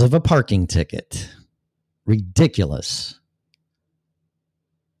 because of a parking ticket. Ridiculous.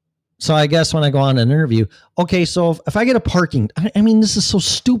 So I guess when I go on an interview, okay, so if I get a parking, I mean, this is so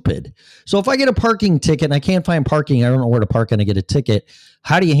stupid. So if I get a parking ticket and I can't find parking, I don't know where to park and I get a ticket,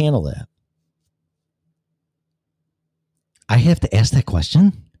 how do you handle that? I have to ask that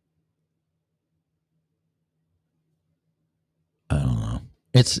question? I don't know.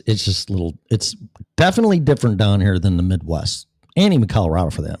 It's just little, it's definitely different down here than the Midwest and even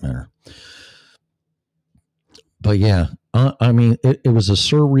Colorado for that matter. But yeah, I mean, it was a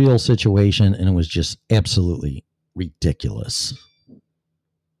surreal situation and it was just absolutely ridiculous.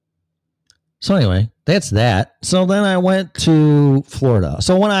 So anyway, that's that. So then I went to Florida.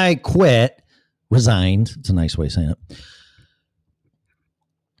 So when I quit, resigned, it's a nice way of saying it.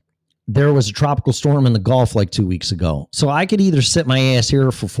 There was a tropical storm in the Gulf like 2 weeks ago. So I could either sit my ass here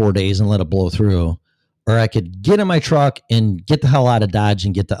for 4 days and let it blow through, or I could get in my truck and get the hell out of Dodge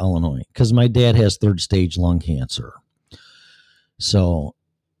and get to Illinois because my dad has 3rd stage lung cancer. So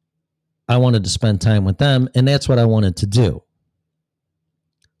I wanted to spend time with them, and that's what I wanted to do.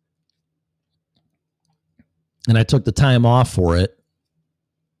 And I took the time off for it.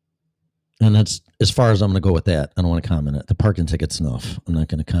 And that's as far as I'm going to go with that. I don't want to comment it. The parking ticket's enough. I'm not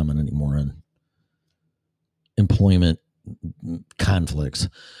going to comment anymore on employment conflicts.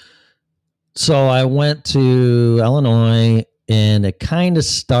 So I went to Illinois, and it kind of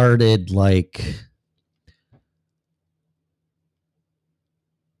started like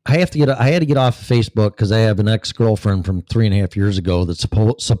I had to get off of Facebook because I have an ex-girlfriend from 3.5 years ago that's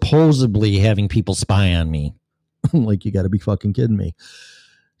supposedly having people spy on me. Like, you got to be fucking kidding me.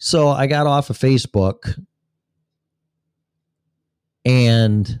 So I got off of Facebook,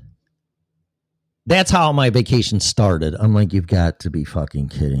 and that's how my vacation started. I'm like, you've got to be fucking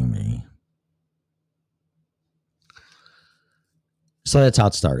kidding me. So that's how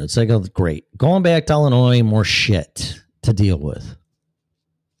it started. So I go, great. Going back to Illinois, more shit to deal with,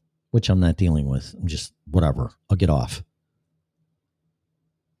 which I'm not dealing with. I'm just, whatever. I'll get off.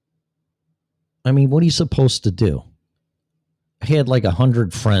 I mean, what are you supposed to do? I had like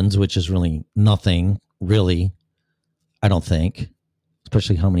 100 friends, which is really nothing, really, I don't think,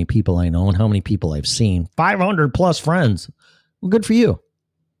 especially how many people I know and how many people I've seen. 500 plus friends. Well, good for you.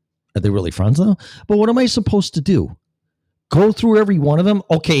 Are they really friends, though? But what am I supposed to do? Go through every one of them?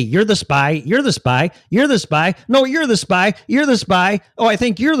 Okay, you're the spy. You're the spy. You're the spy. No, you're the spy. You're the spy. Oh, I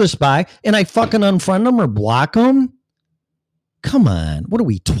think you're the spy. And I fucking unfriend them or block them? Come on. What are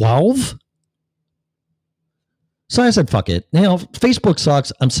we, 12? So I said, fuck it. You know, Facebook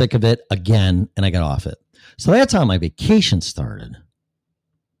sucks. I'm sick of it again. And I got off it. So that's how my vacation started.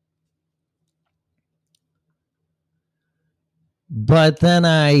 But then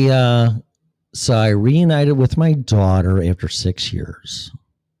I reunited with my daughter after 6 years.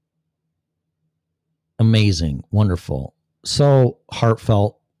 Amazing. Wonderful. So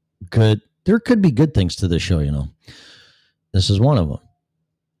heartfelt. Good. There could be good things to this show, you know. This is one of them.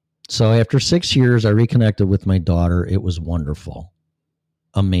 So after 6 years, I reconnected with my daughter. It was wonderful.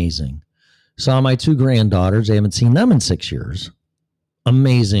 Amazing. Saw my 2 granddaughters. I haven't seen them in 6 years.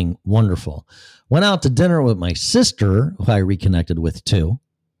 Amazing. Wonderful. Went out to dinner with my sister, who I reconnected with too.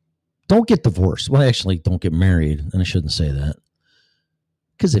 Don't get divorced. Well, actually, don't get married. And I shouldn't say that.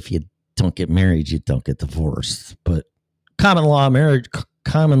 Because if you don't get married, you don't get divorced. But common law marriage,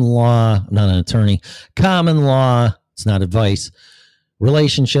 common law, I'm not an attorney. Common law, it's not advice.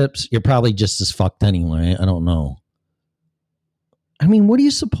 Relationships, you're probably just as fucked anyway. I don't know. I mean, what are you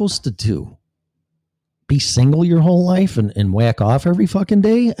supposed to do? Be single your whole life and whack off every fucking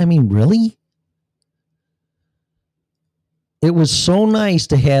day? I mean, really? It was so nice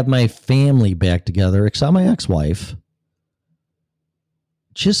to have my family back together, except my ex-wife.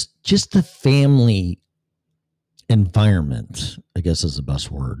 Just the family environment, I guess is the best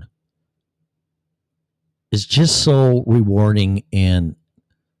word. It's just so rewarding and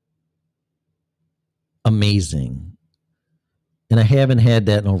amazing. And I haven't had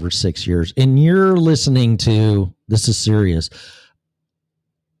that in over 6 years. And you're listening to, this is serious,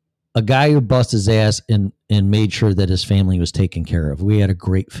 a guy who bust his ass and made sure that his family was taken care of. We had a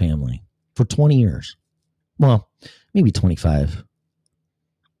great family for 20 years. Well, maybe 25.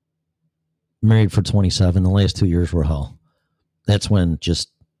 Married for 27. The last 2 years were hell. That's when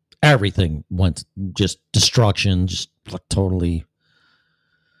just everything went, just destruction, just totally.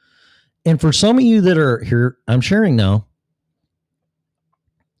 And for some of you that are here, I'm sharing now.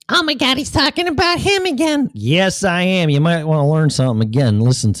 Oh my God, he's talking about him again. Yes, I am. You might want to learn something again.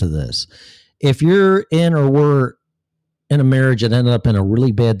 Listen to this. If you're in or were in a marriage that ended up in a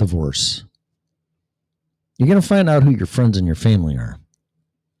really bad divorce, you're going to find out who your friends and your family are.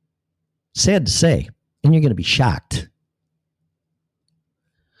 Sad to say, and you're going to be shocked.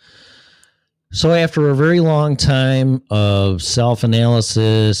 So after a very long time of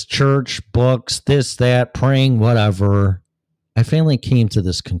self-analysis, church, books, this, that, praying, whatever, I finally came to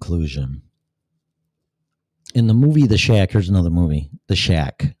this conclusion. In the movie The Shack, here's another movie, The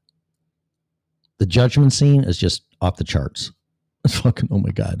Shack. The judgment scene is just off the charts. It's fucking, oh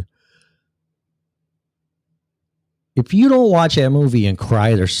my God. If you don't watch that movie and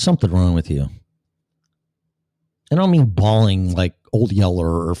cry, there's something wrong with you. I don't mean bawling like Old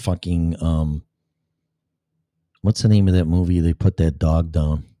Yeller or fucking, what's the name of that movie? They put that dog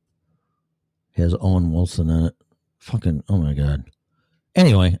down. It has Owen Wilson in it. Fucking, oh my God.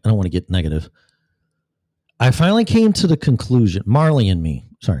 Anyway, I don't want to get negative. I finally came to the conclusion, Marley and Me,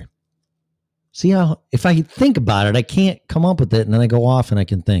 sorry. See how, if I think about it, I can't come up with it, and then I go off and I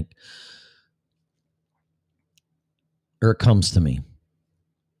can think. Or it comes to me.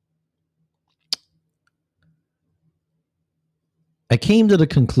 I came to the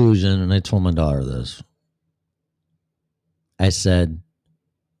conclusion, and I told my daughter this. I said,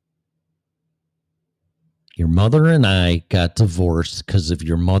 your mother and I got divorced because of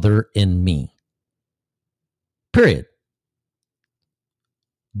your mother and me. Period.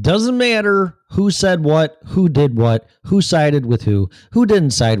 Doesn't matter who said what, who did what, who sided with who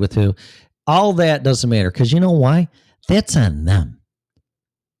didn't side with who. All that doesn't matter, because you know why? That's on them.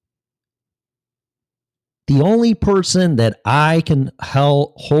 The only person that I can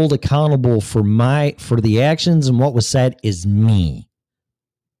hold accountable for the actions and what was said is me.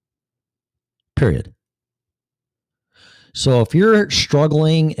 Period. So if you're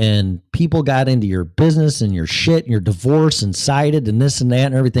struggling and people got into your business and your shit and your divorce and sided and this and that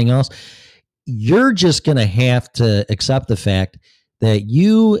and everything else, you're just going to have to accept the fact that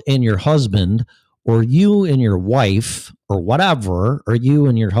you and your husband, or you and your wife, or whatever, or you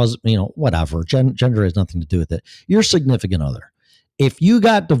and your husband, whatever, gender has nothing to do with it, your significant other. If you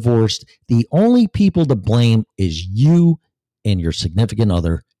got divorced, the only people to blame is you and your significant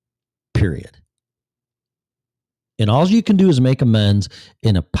other, period. And all you can do is make amends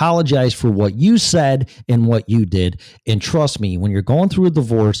and apologize for what you said and what you did. And trust me, when you're going through a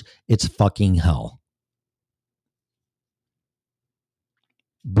divorce, it's fucking hell.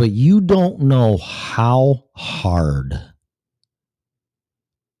 But you don't know how hard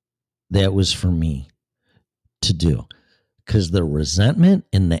that was for me to do. Because the resentment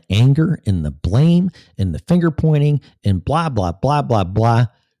and the anger and the blame and the finger pointing and blah, blah, blah, blah, blah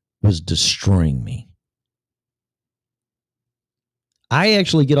was destroying me. I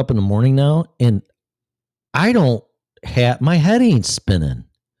actually get up in the morning now and my head ain't spinning.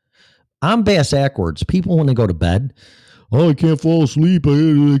 I'm bass backwards. People, when they go to bed, oh, I can't fall asleep.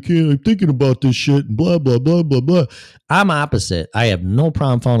 I'm thinking about this shit and blah, blah, blah, blah, blah. I'm opposite. I have no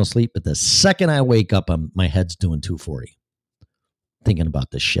problem falling asleep, but the second I wake up, my head's doing 240. Thinking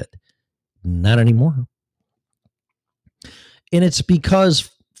about this shit. Not anymore. And it's because,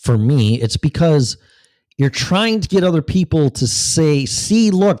 for me, you're trying to get other people to say,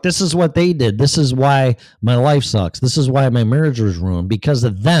 see, look, this is what they did. This is why my life sucks. This is why my marriage was ruined, because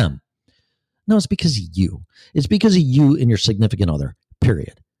of them. No, it's because of you. It's because of you and your significant other,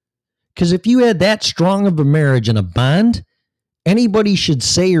 period. Because if you had that strong of a marriage and a bond, anybody should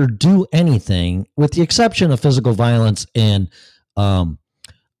say or do anything, with the exception of physical violence and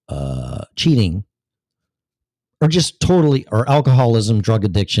cheating, or just or alcoholism, drug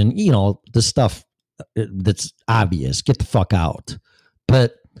addiction, the stuff that's obvious. Get the fuck out.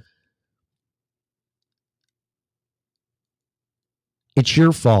 But it's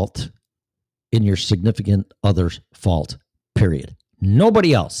your fault and your significant other's fault, period.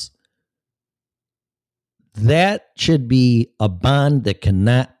 Nobody else. That should be a bond that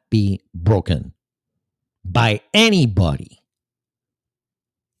cannot be broken by anybody,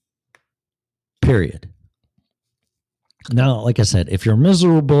 period. Now, like I said, if you're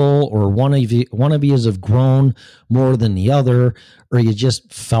miserable, or one of you have grown more than the other, or you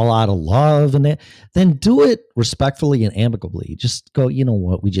just fell out of love, then do it respectfully and amicably. Just go, you know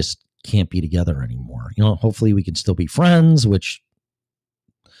what, we just can't be together anymore. Hopefully we can still be friends, which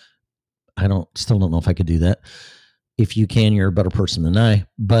I still don't know if I could do that. If you can, you're a better person than I.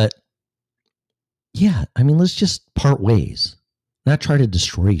 But yeah, let's just part ways, not try to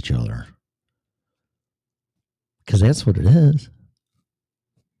destroy each other. Because that's what it is.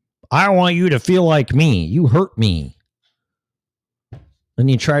 I want you to feel like me. You hurt me. And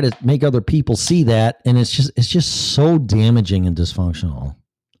you try to make other people see that, and it's just so damaging and dysfunctional.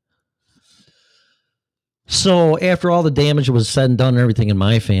 So after all the damage was said and done and everything in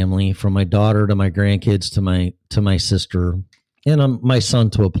my family, from my daughter to my grandkids to my sister, and my son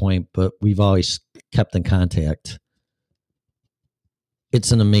to a point, but we've always kept in contact.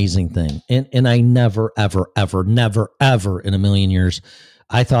 It's an amazing thing. And I never, ever, ever, never, ever in a million years,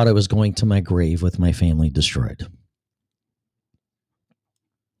 I thought I was going to my grave with my family destroyed.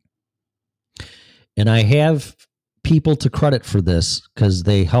 And I have people to credit for this because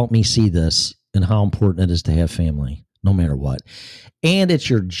they help me see this and how important it is to have family, no matter what. And it's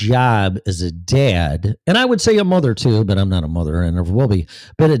your job as a dad, and I would say a mother too, but I'm not a mother and never will be,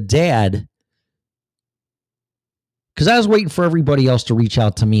 but a dad, because I was waiting for everybody else to reach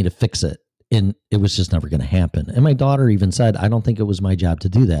out to me to fix it, and it was just never going to happen. And my daughter even said, I don't think it was my job to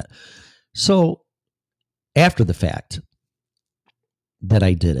do that. So after the fact that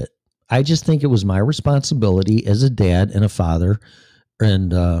I did it, I just think it was my responsibility as a dad and a father,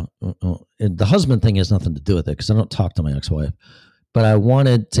 and the husband thing has nothing to do with it because I don't talk to my ex-wife, but I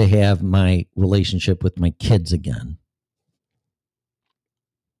wanted to have my relationship with my kids again.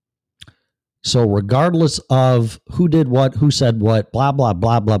 So regardless of who did what, who said what, blah, blah,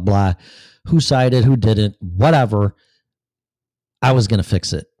 blah, blah, blah, who sided, who didn't, whatever, I was going to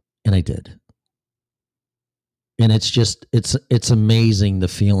fix it. And I did. And it's just, it's amazing the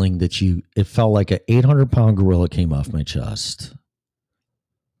feeling that it felt like an 800-pound gorilla came off my chest.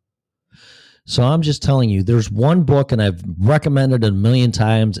 So I'm just telling you, there's one book, and I've recommended it a million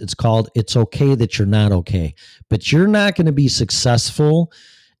times. It's called It's Okay That You're Not Okay. But you're not going to be successful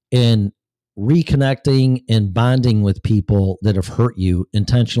in reconnecting and bonding with people that have hurt you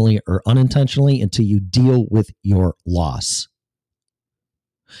intentionally or unintentionally until you deal with your loss.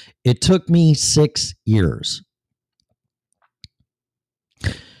 It took me 6 years.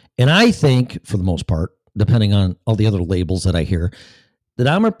 And I think, for the most part, depending on all the other labels that I hear, that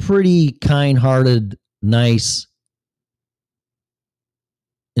I'm a pretty kind-hearted, nice,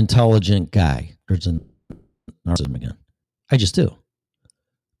 intelligent guy. There's an narcissism again. I just do.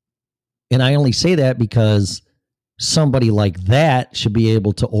 And I only say that because somebody like that should be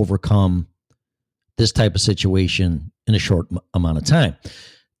able to overcome this type of situation in a short amount of time.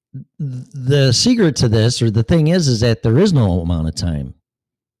 The secret to this, or the thing is that there is no amount of time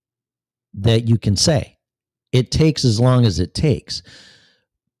that you can say. It takes as long as it takes.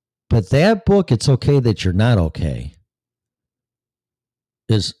 But that book, It's Okay That You're Not Okay,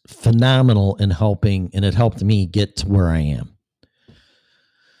 is phenomenal in helping, and it helped me get to where I am.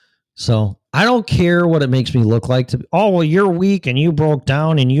 So I don't care what it makes me look like to, oh, well, you're weak and you broke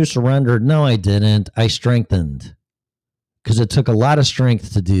down and you surrendered. No, I didn't. I strengthened, because it took a lot of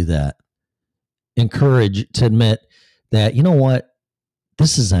strength to do that. And courage to admit that, you know what?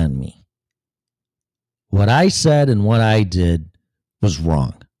 This is on me. What I said and what I did was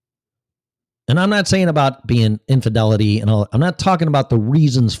wrong. And I'm not saying about being infidelity and all. I'm not talking about the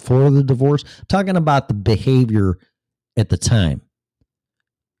reasons for the divorce. I'm talking about the behavior at the time.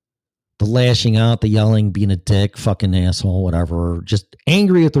 The lashing out, the yelling, being a dick, fucking asshole, whatever. Just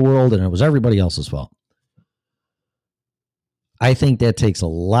angry at the world, and it was everybody else's fault. I think that takes a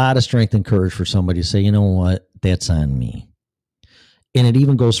lot of strength and courage for somebody to say, you know what, that's on me. And it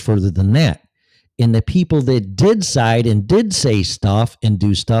even goes further than that. And the people that did side and did say stuff and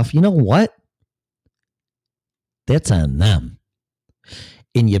do stuff, you know what? That's on them.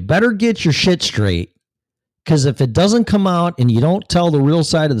 And you better get your shit straight, because if it doesn't come out and you don't tell the real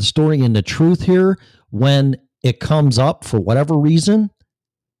side of the story and the truth here when it comes up for whatever reason,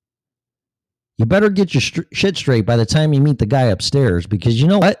 you better get your shit straight by the time you meet the guy upstairs, because you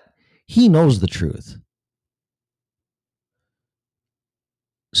know what? He knows the truth.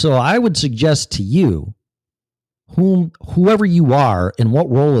 So I would suggest to you, whoever you are and what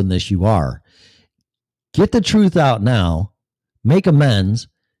role in this you are, get the truth out now, make amends,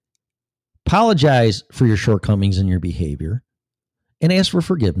 apologize for your shortcomings in your behavior, and ask for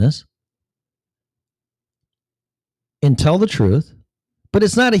forgiveness. And tell the truth. But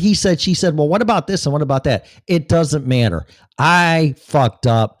it's not a he said, she said, well, what about this and what about that? It doesn't matter. I fucked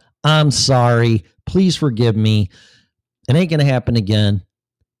up. I'm sorry. Please forgive me. It ain't going to happen again.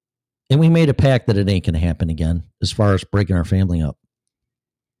 And we made a pact that it ain't going to happen again as far as breaking our family up.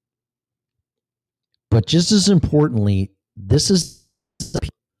 But just as importantly, this is the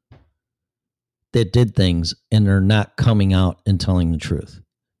people that did things and they're not coming out and telling the truth.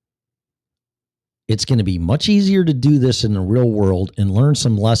 It's going to be much easier to do this in the real world and learn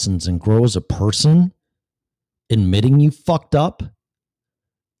some lessons and grow as a person, admitting you fucked up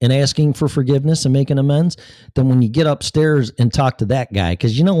and asking for forgiveness and making amends, than when you get upstairs and talk to that guy.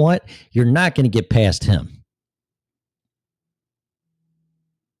 Because you know what? You're not going to get past him.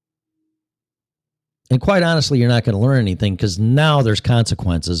 And quite honestly, you're not going to learn anything, because now there's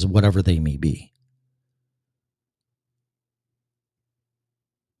consequences, whatever they may be.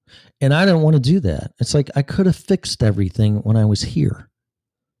 And I didn't want to do that. It's like I could have fixed everything when I was here.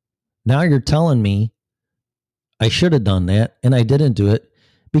 Now you're telling me I should have done that and I didn't do it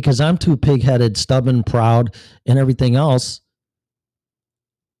because I'm too pig-headed, stubborn, proud, and everything else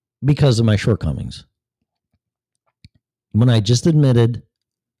because of my shortcomings. When I just admitted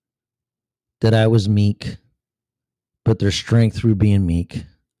that I was meek, but there's strength through being meek.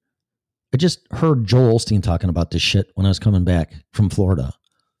 I just heard Joel Osteen talking about this shit when I was coming back from Florida.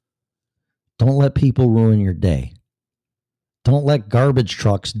 Don't let people ruin your day. Don't let garbage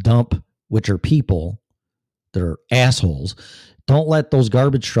trucks dump, which are people that are assholes. Don't let those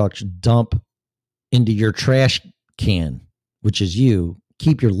garbage trucks dump into your trash can, which is you.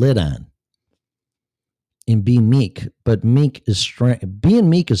 Keep your lid on and be meek. But meek is strength. Being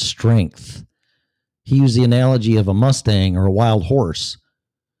meek is strength. He used the analogy of a Mustang or a wild horse.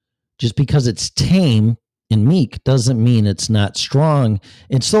 Just because it's tame and meek doesn't mean it's not strong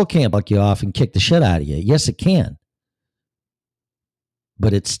and still can't buck you off and kick the shit out of you. Yes, it can.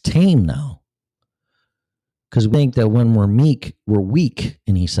 But it's tame now. Because we think that when we're meek, we're weak.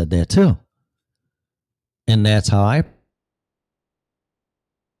 And he said that too. And that's how I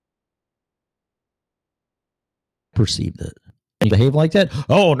perceived it. You behave like that?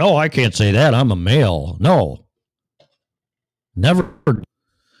 Oh, no, I can't say that. I'm a male. No. Never.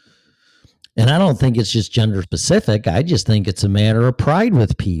 And I don't think it's just gender specific. I just think it's a matter of pride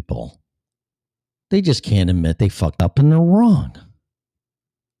with people. They just can't admit they fucked up and they're wrong.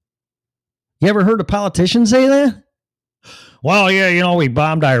 You ever heard a politician say that? Well, yeah, we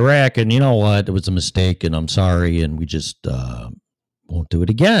bombed Iraq and you know what? It was a mistake and I'm sorry and we just won't do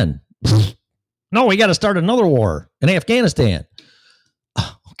it again. No, we got to start another war in Afghanistan.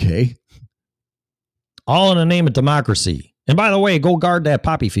 Okay. All in the name of democracy. And by the way, go guard that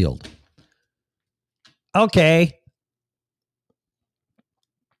poppy field. Okay.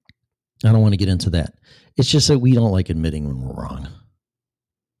 I don't want to get into that. It's just that we don't like admitting when we're wrong.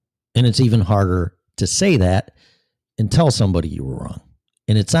 And it's even harder to say that and tell somebody you were wrong.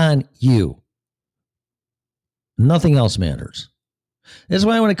 And it's on you. Nothing else matters. That's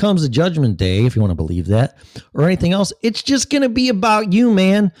why when it comes to Judgment Day, if you want to believe that, or anything else, it's just going to be about you,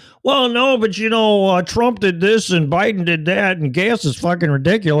 man. Well, no, but Trump did this and Biden did that and gas is fucking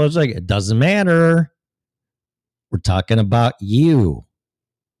ridiculous. Like, it doesn't matter. We're talking about you.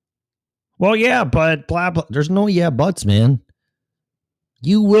 Well, yeah, but blah, blah. There's no yeah buts, man.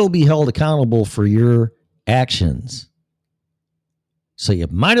 You will be held accountable for your actions. So you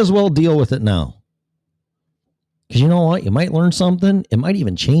might as well deal with it now. Because you know what? You might learn something. It might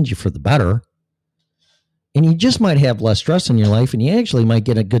even change you for the better. And you just might have less stress in your life and you actually might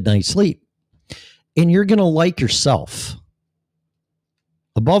get a good night's sleep. And you're going to like yourself.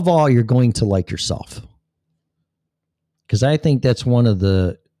 Above all, you're going to like yourself. Because I think that's one of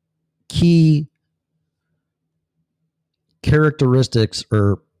the key characteristics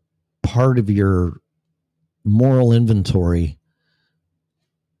or part of your moral inventory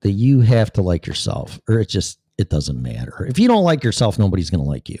that you have to like yourself, or it doesn't matter. If you don't like yourself, nobody's going to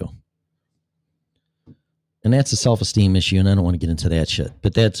like you. And that's a self-esteem issue, and I don't want to get into that shit,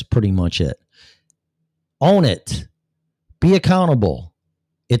 but that's pretty much it. Own it. Be accountable.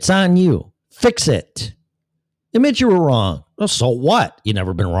 It's on you. Fix it. Admit you were wrong. Well, so what? You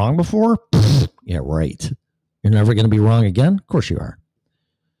never been wrong before? Yeah, right. You're never going to be wrong again? Of course you are.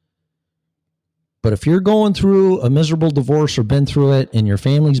 But if you're going through a miserable divorce or been through it and your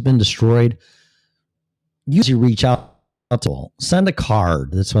family's been destroyed, you reach out to send a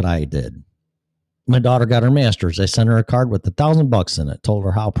card. That's what I did. My daughter got her master's. I sent her a card with $1,000 in it, told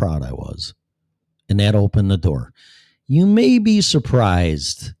her how proud I was. And that opened the door. You may be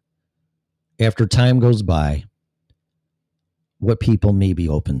surprised after time goes by what people may be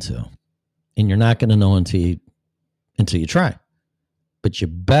open to. And you're not going to know until you try. But you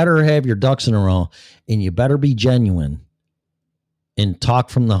better have your ducks in a row and you better be genuine and talk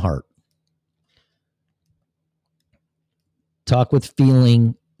from the heart. Talk with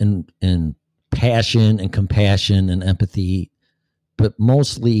feeling and passion and compassion and empathy, but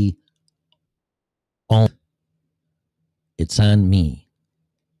mostly it's on me.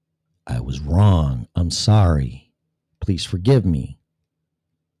 I was wrong. I'm sorry. Please forgive me.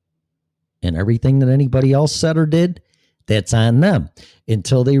 And everything that anybody else said or did, that's on them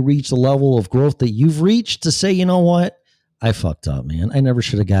until they reach the level of growth that you've reached to say, you know what? I fucked up, man. I never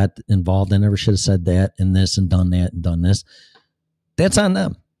should have got involved. I never should have said that and this and done that and done this. That's on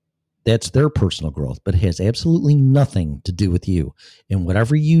them. That's their personal growth, but it has absolutely nothing to do with you. And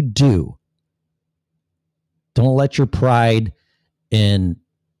whatever you do, don't let your pride and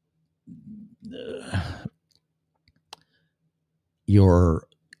your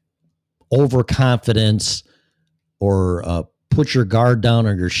overconfidence or put your guard down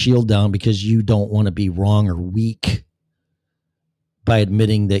or your shield down because you don't want to be wrong or weak by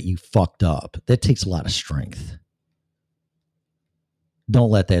admitting that you fucked up. That takes a lot of strength.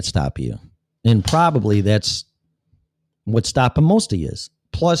 Don't let that stop you. And probably that's what's stopping most of you is.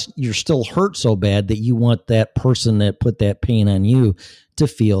 Plus, you're still hurt so bad that you want that person that put that pain on you to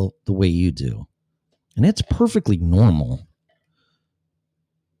feel the way you do. And it's perfectly normal.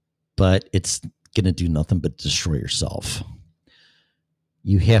 But it's going to do nothing but destroy yourself.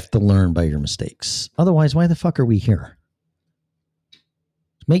 You have to learn by your mistakes. Otherwise, why the fuck are we here?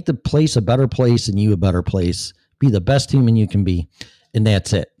 Make the place a better place and you a better place. Be the best human you can be. And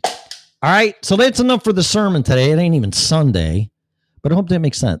that's it. All right. So that's enough for the sermon today. It ain't even Sunday, but I hope that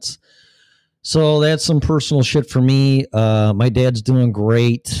makes sense. So that's some personal shit for me. My dad's doing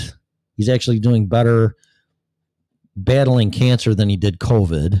great. He's actually doing better battling cancer than he did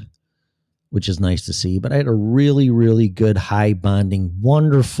COVID, which is nice to see. But I had a really, really good, high bonding,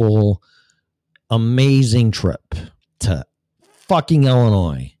 wonderful, amazing trip to fucking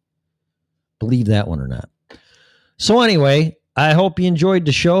Illinois. Believe that one or not. So anyway, I hope you enjoyed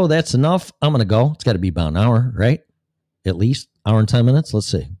the show. That's enough. I'm going to go. It's got to be about an hour, right? At least hour and 10 minutes. Let's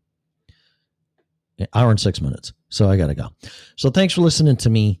see. Hour and 6 minutes. So I got to go. So thanks for listening to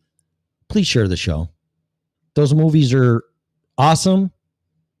me. Please share the show. Those movies are awesome.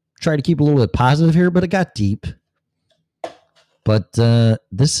 Try to keep a little bit positive here, but it got deep. But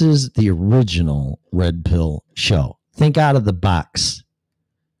this is the original Red Pill Show. Think out of the box.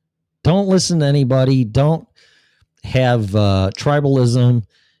 Don't listen to anybody. Don't have tribalism.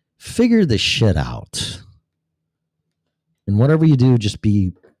 Figure the shit out. And whatever you do, just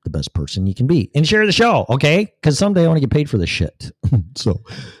be the best person you can be. And share the show, okay? Because someday I want to get paid for this shit. So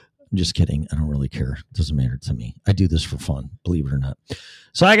I'm just kidding. I don't really care. It doesn't matter to me. I do this for fun, believe it or not.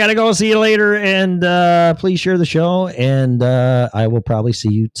 So I got to go. See you later. And please share the show. And I will probably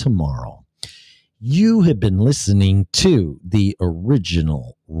see you tomorrow. You have been listening to the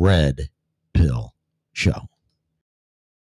original Red Pill Show.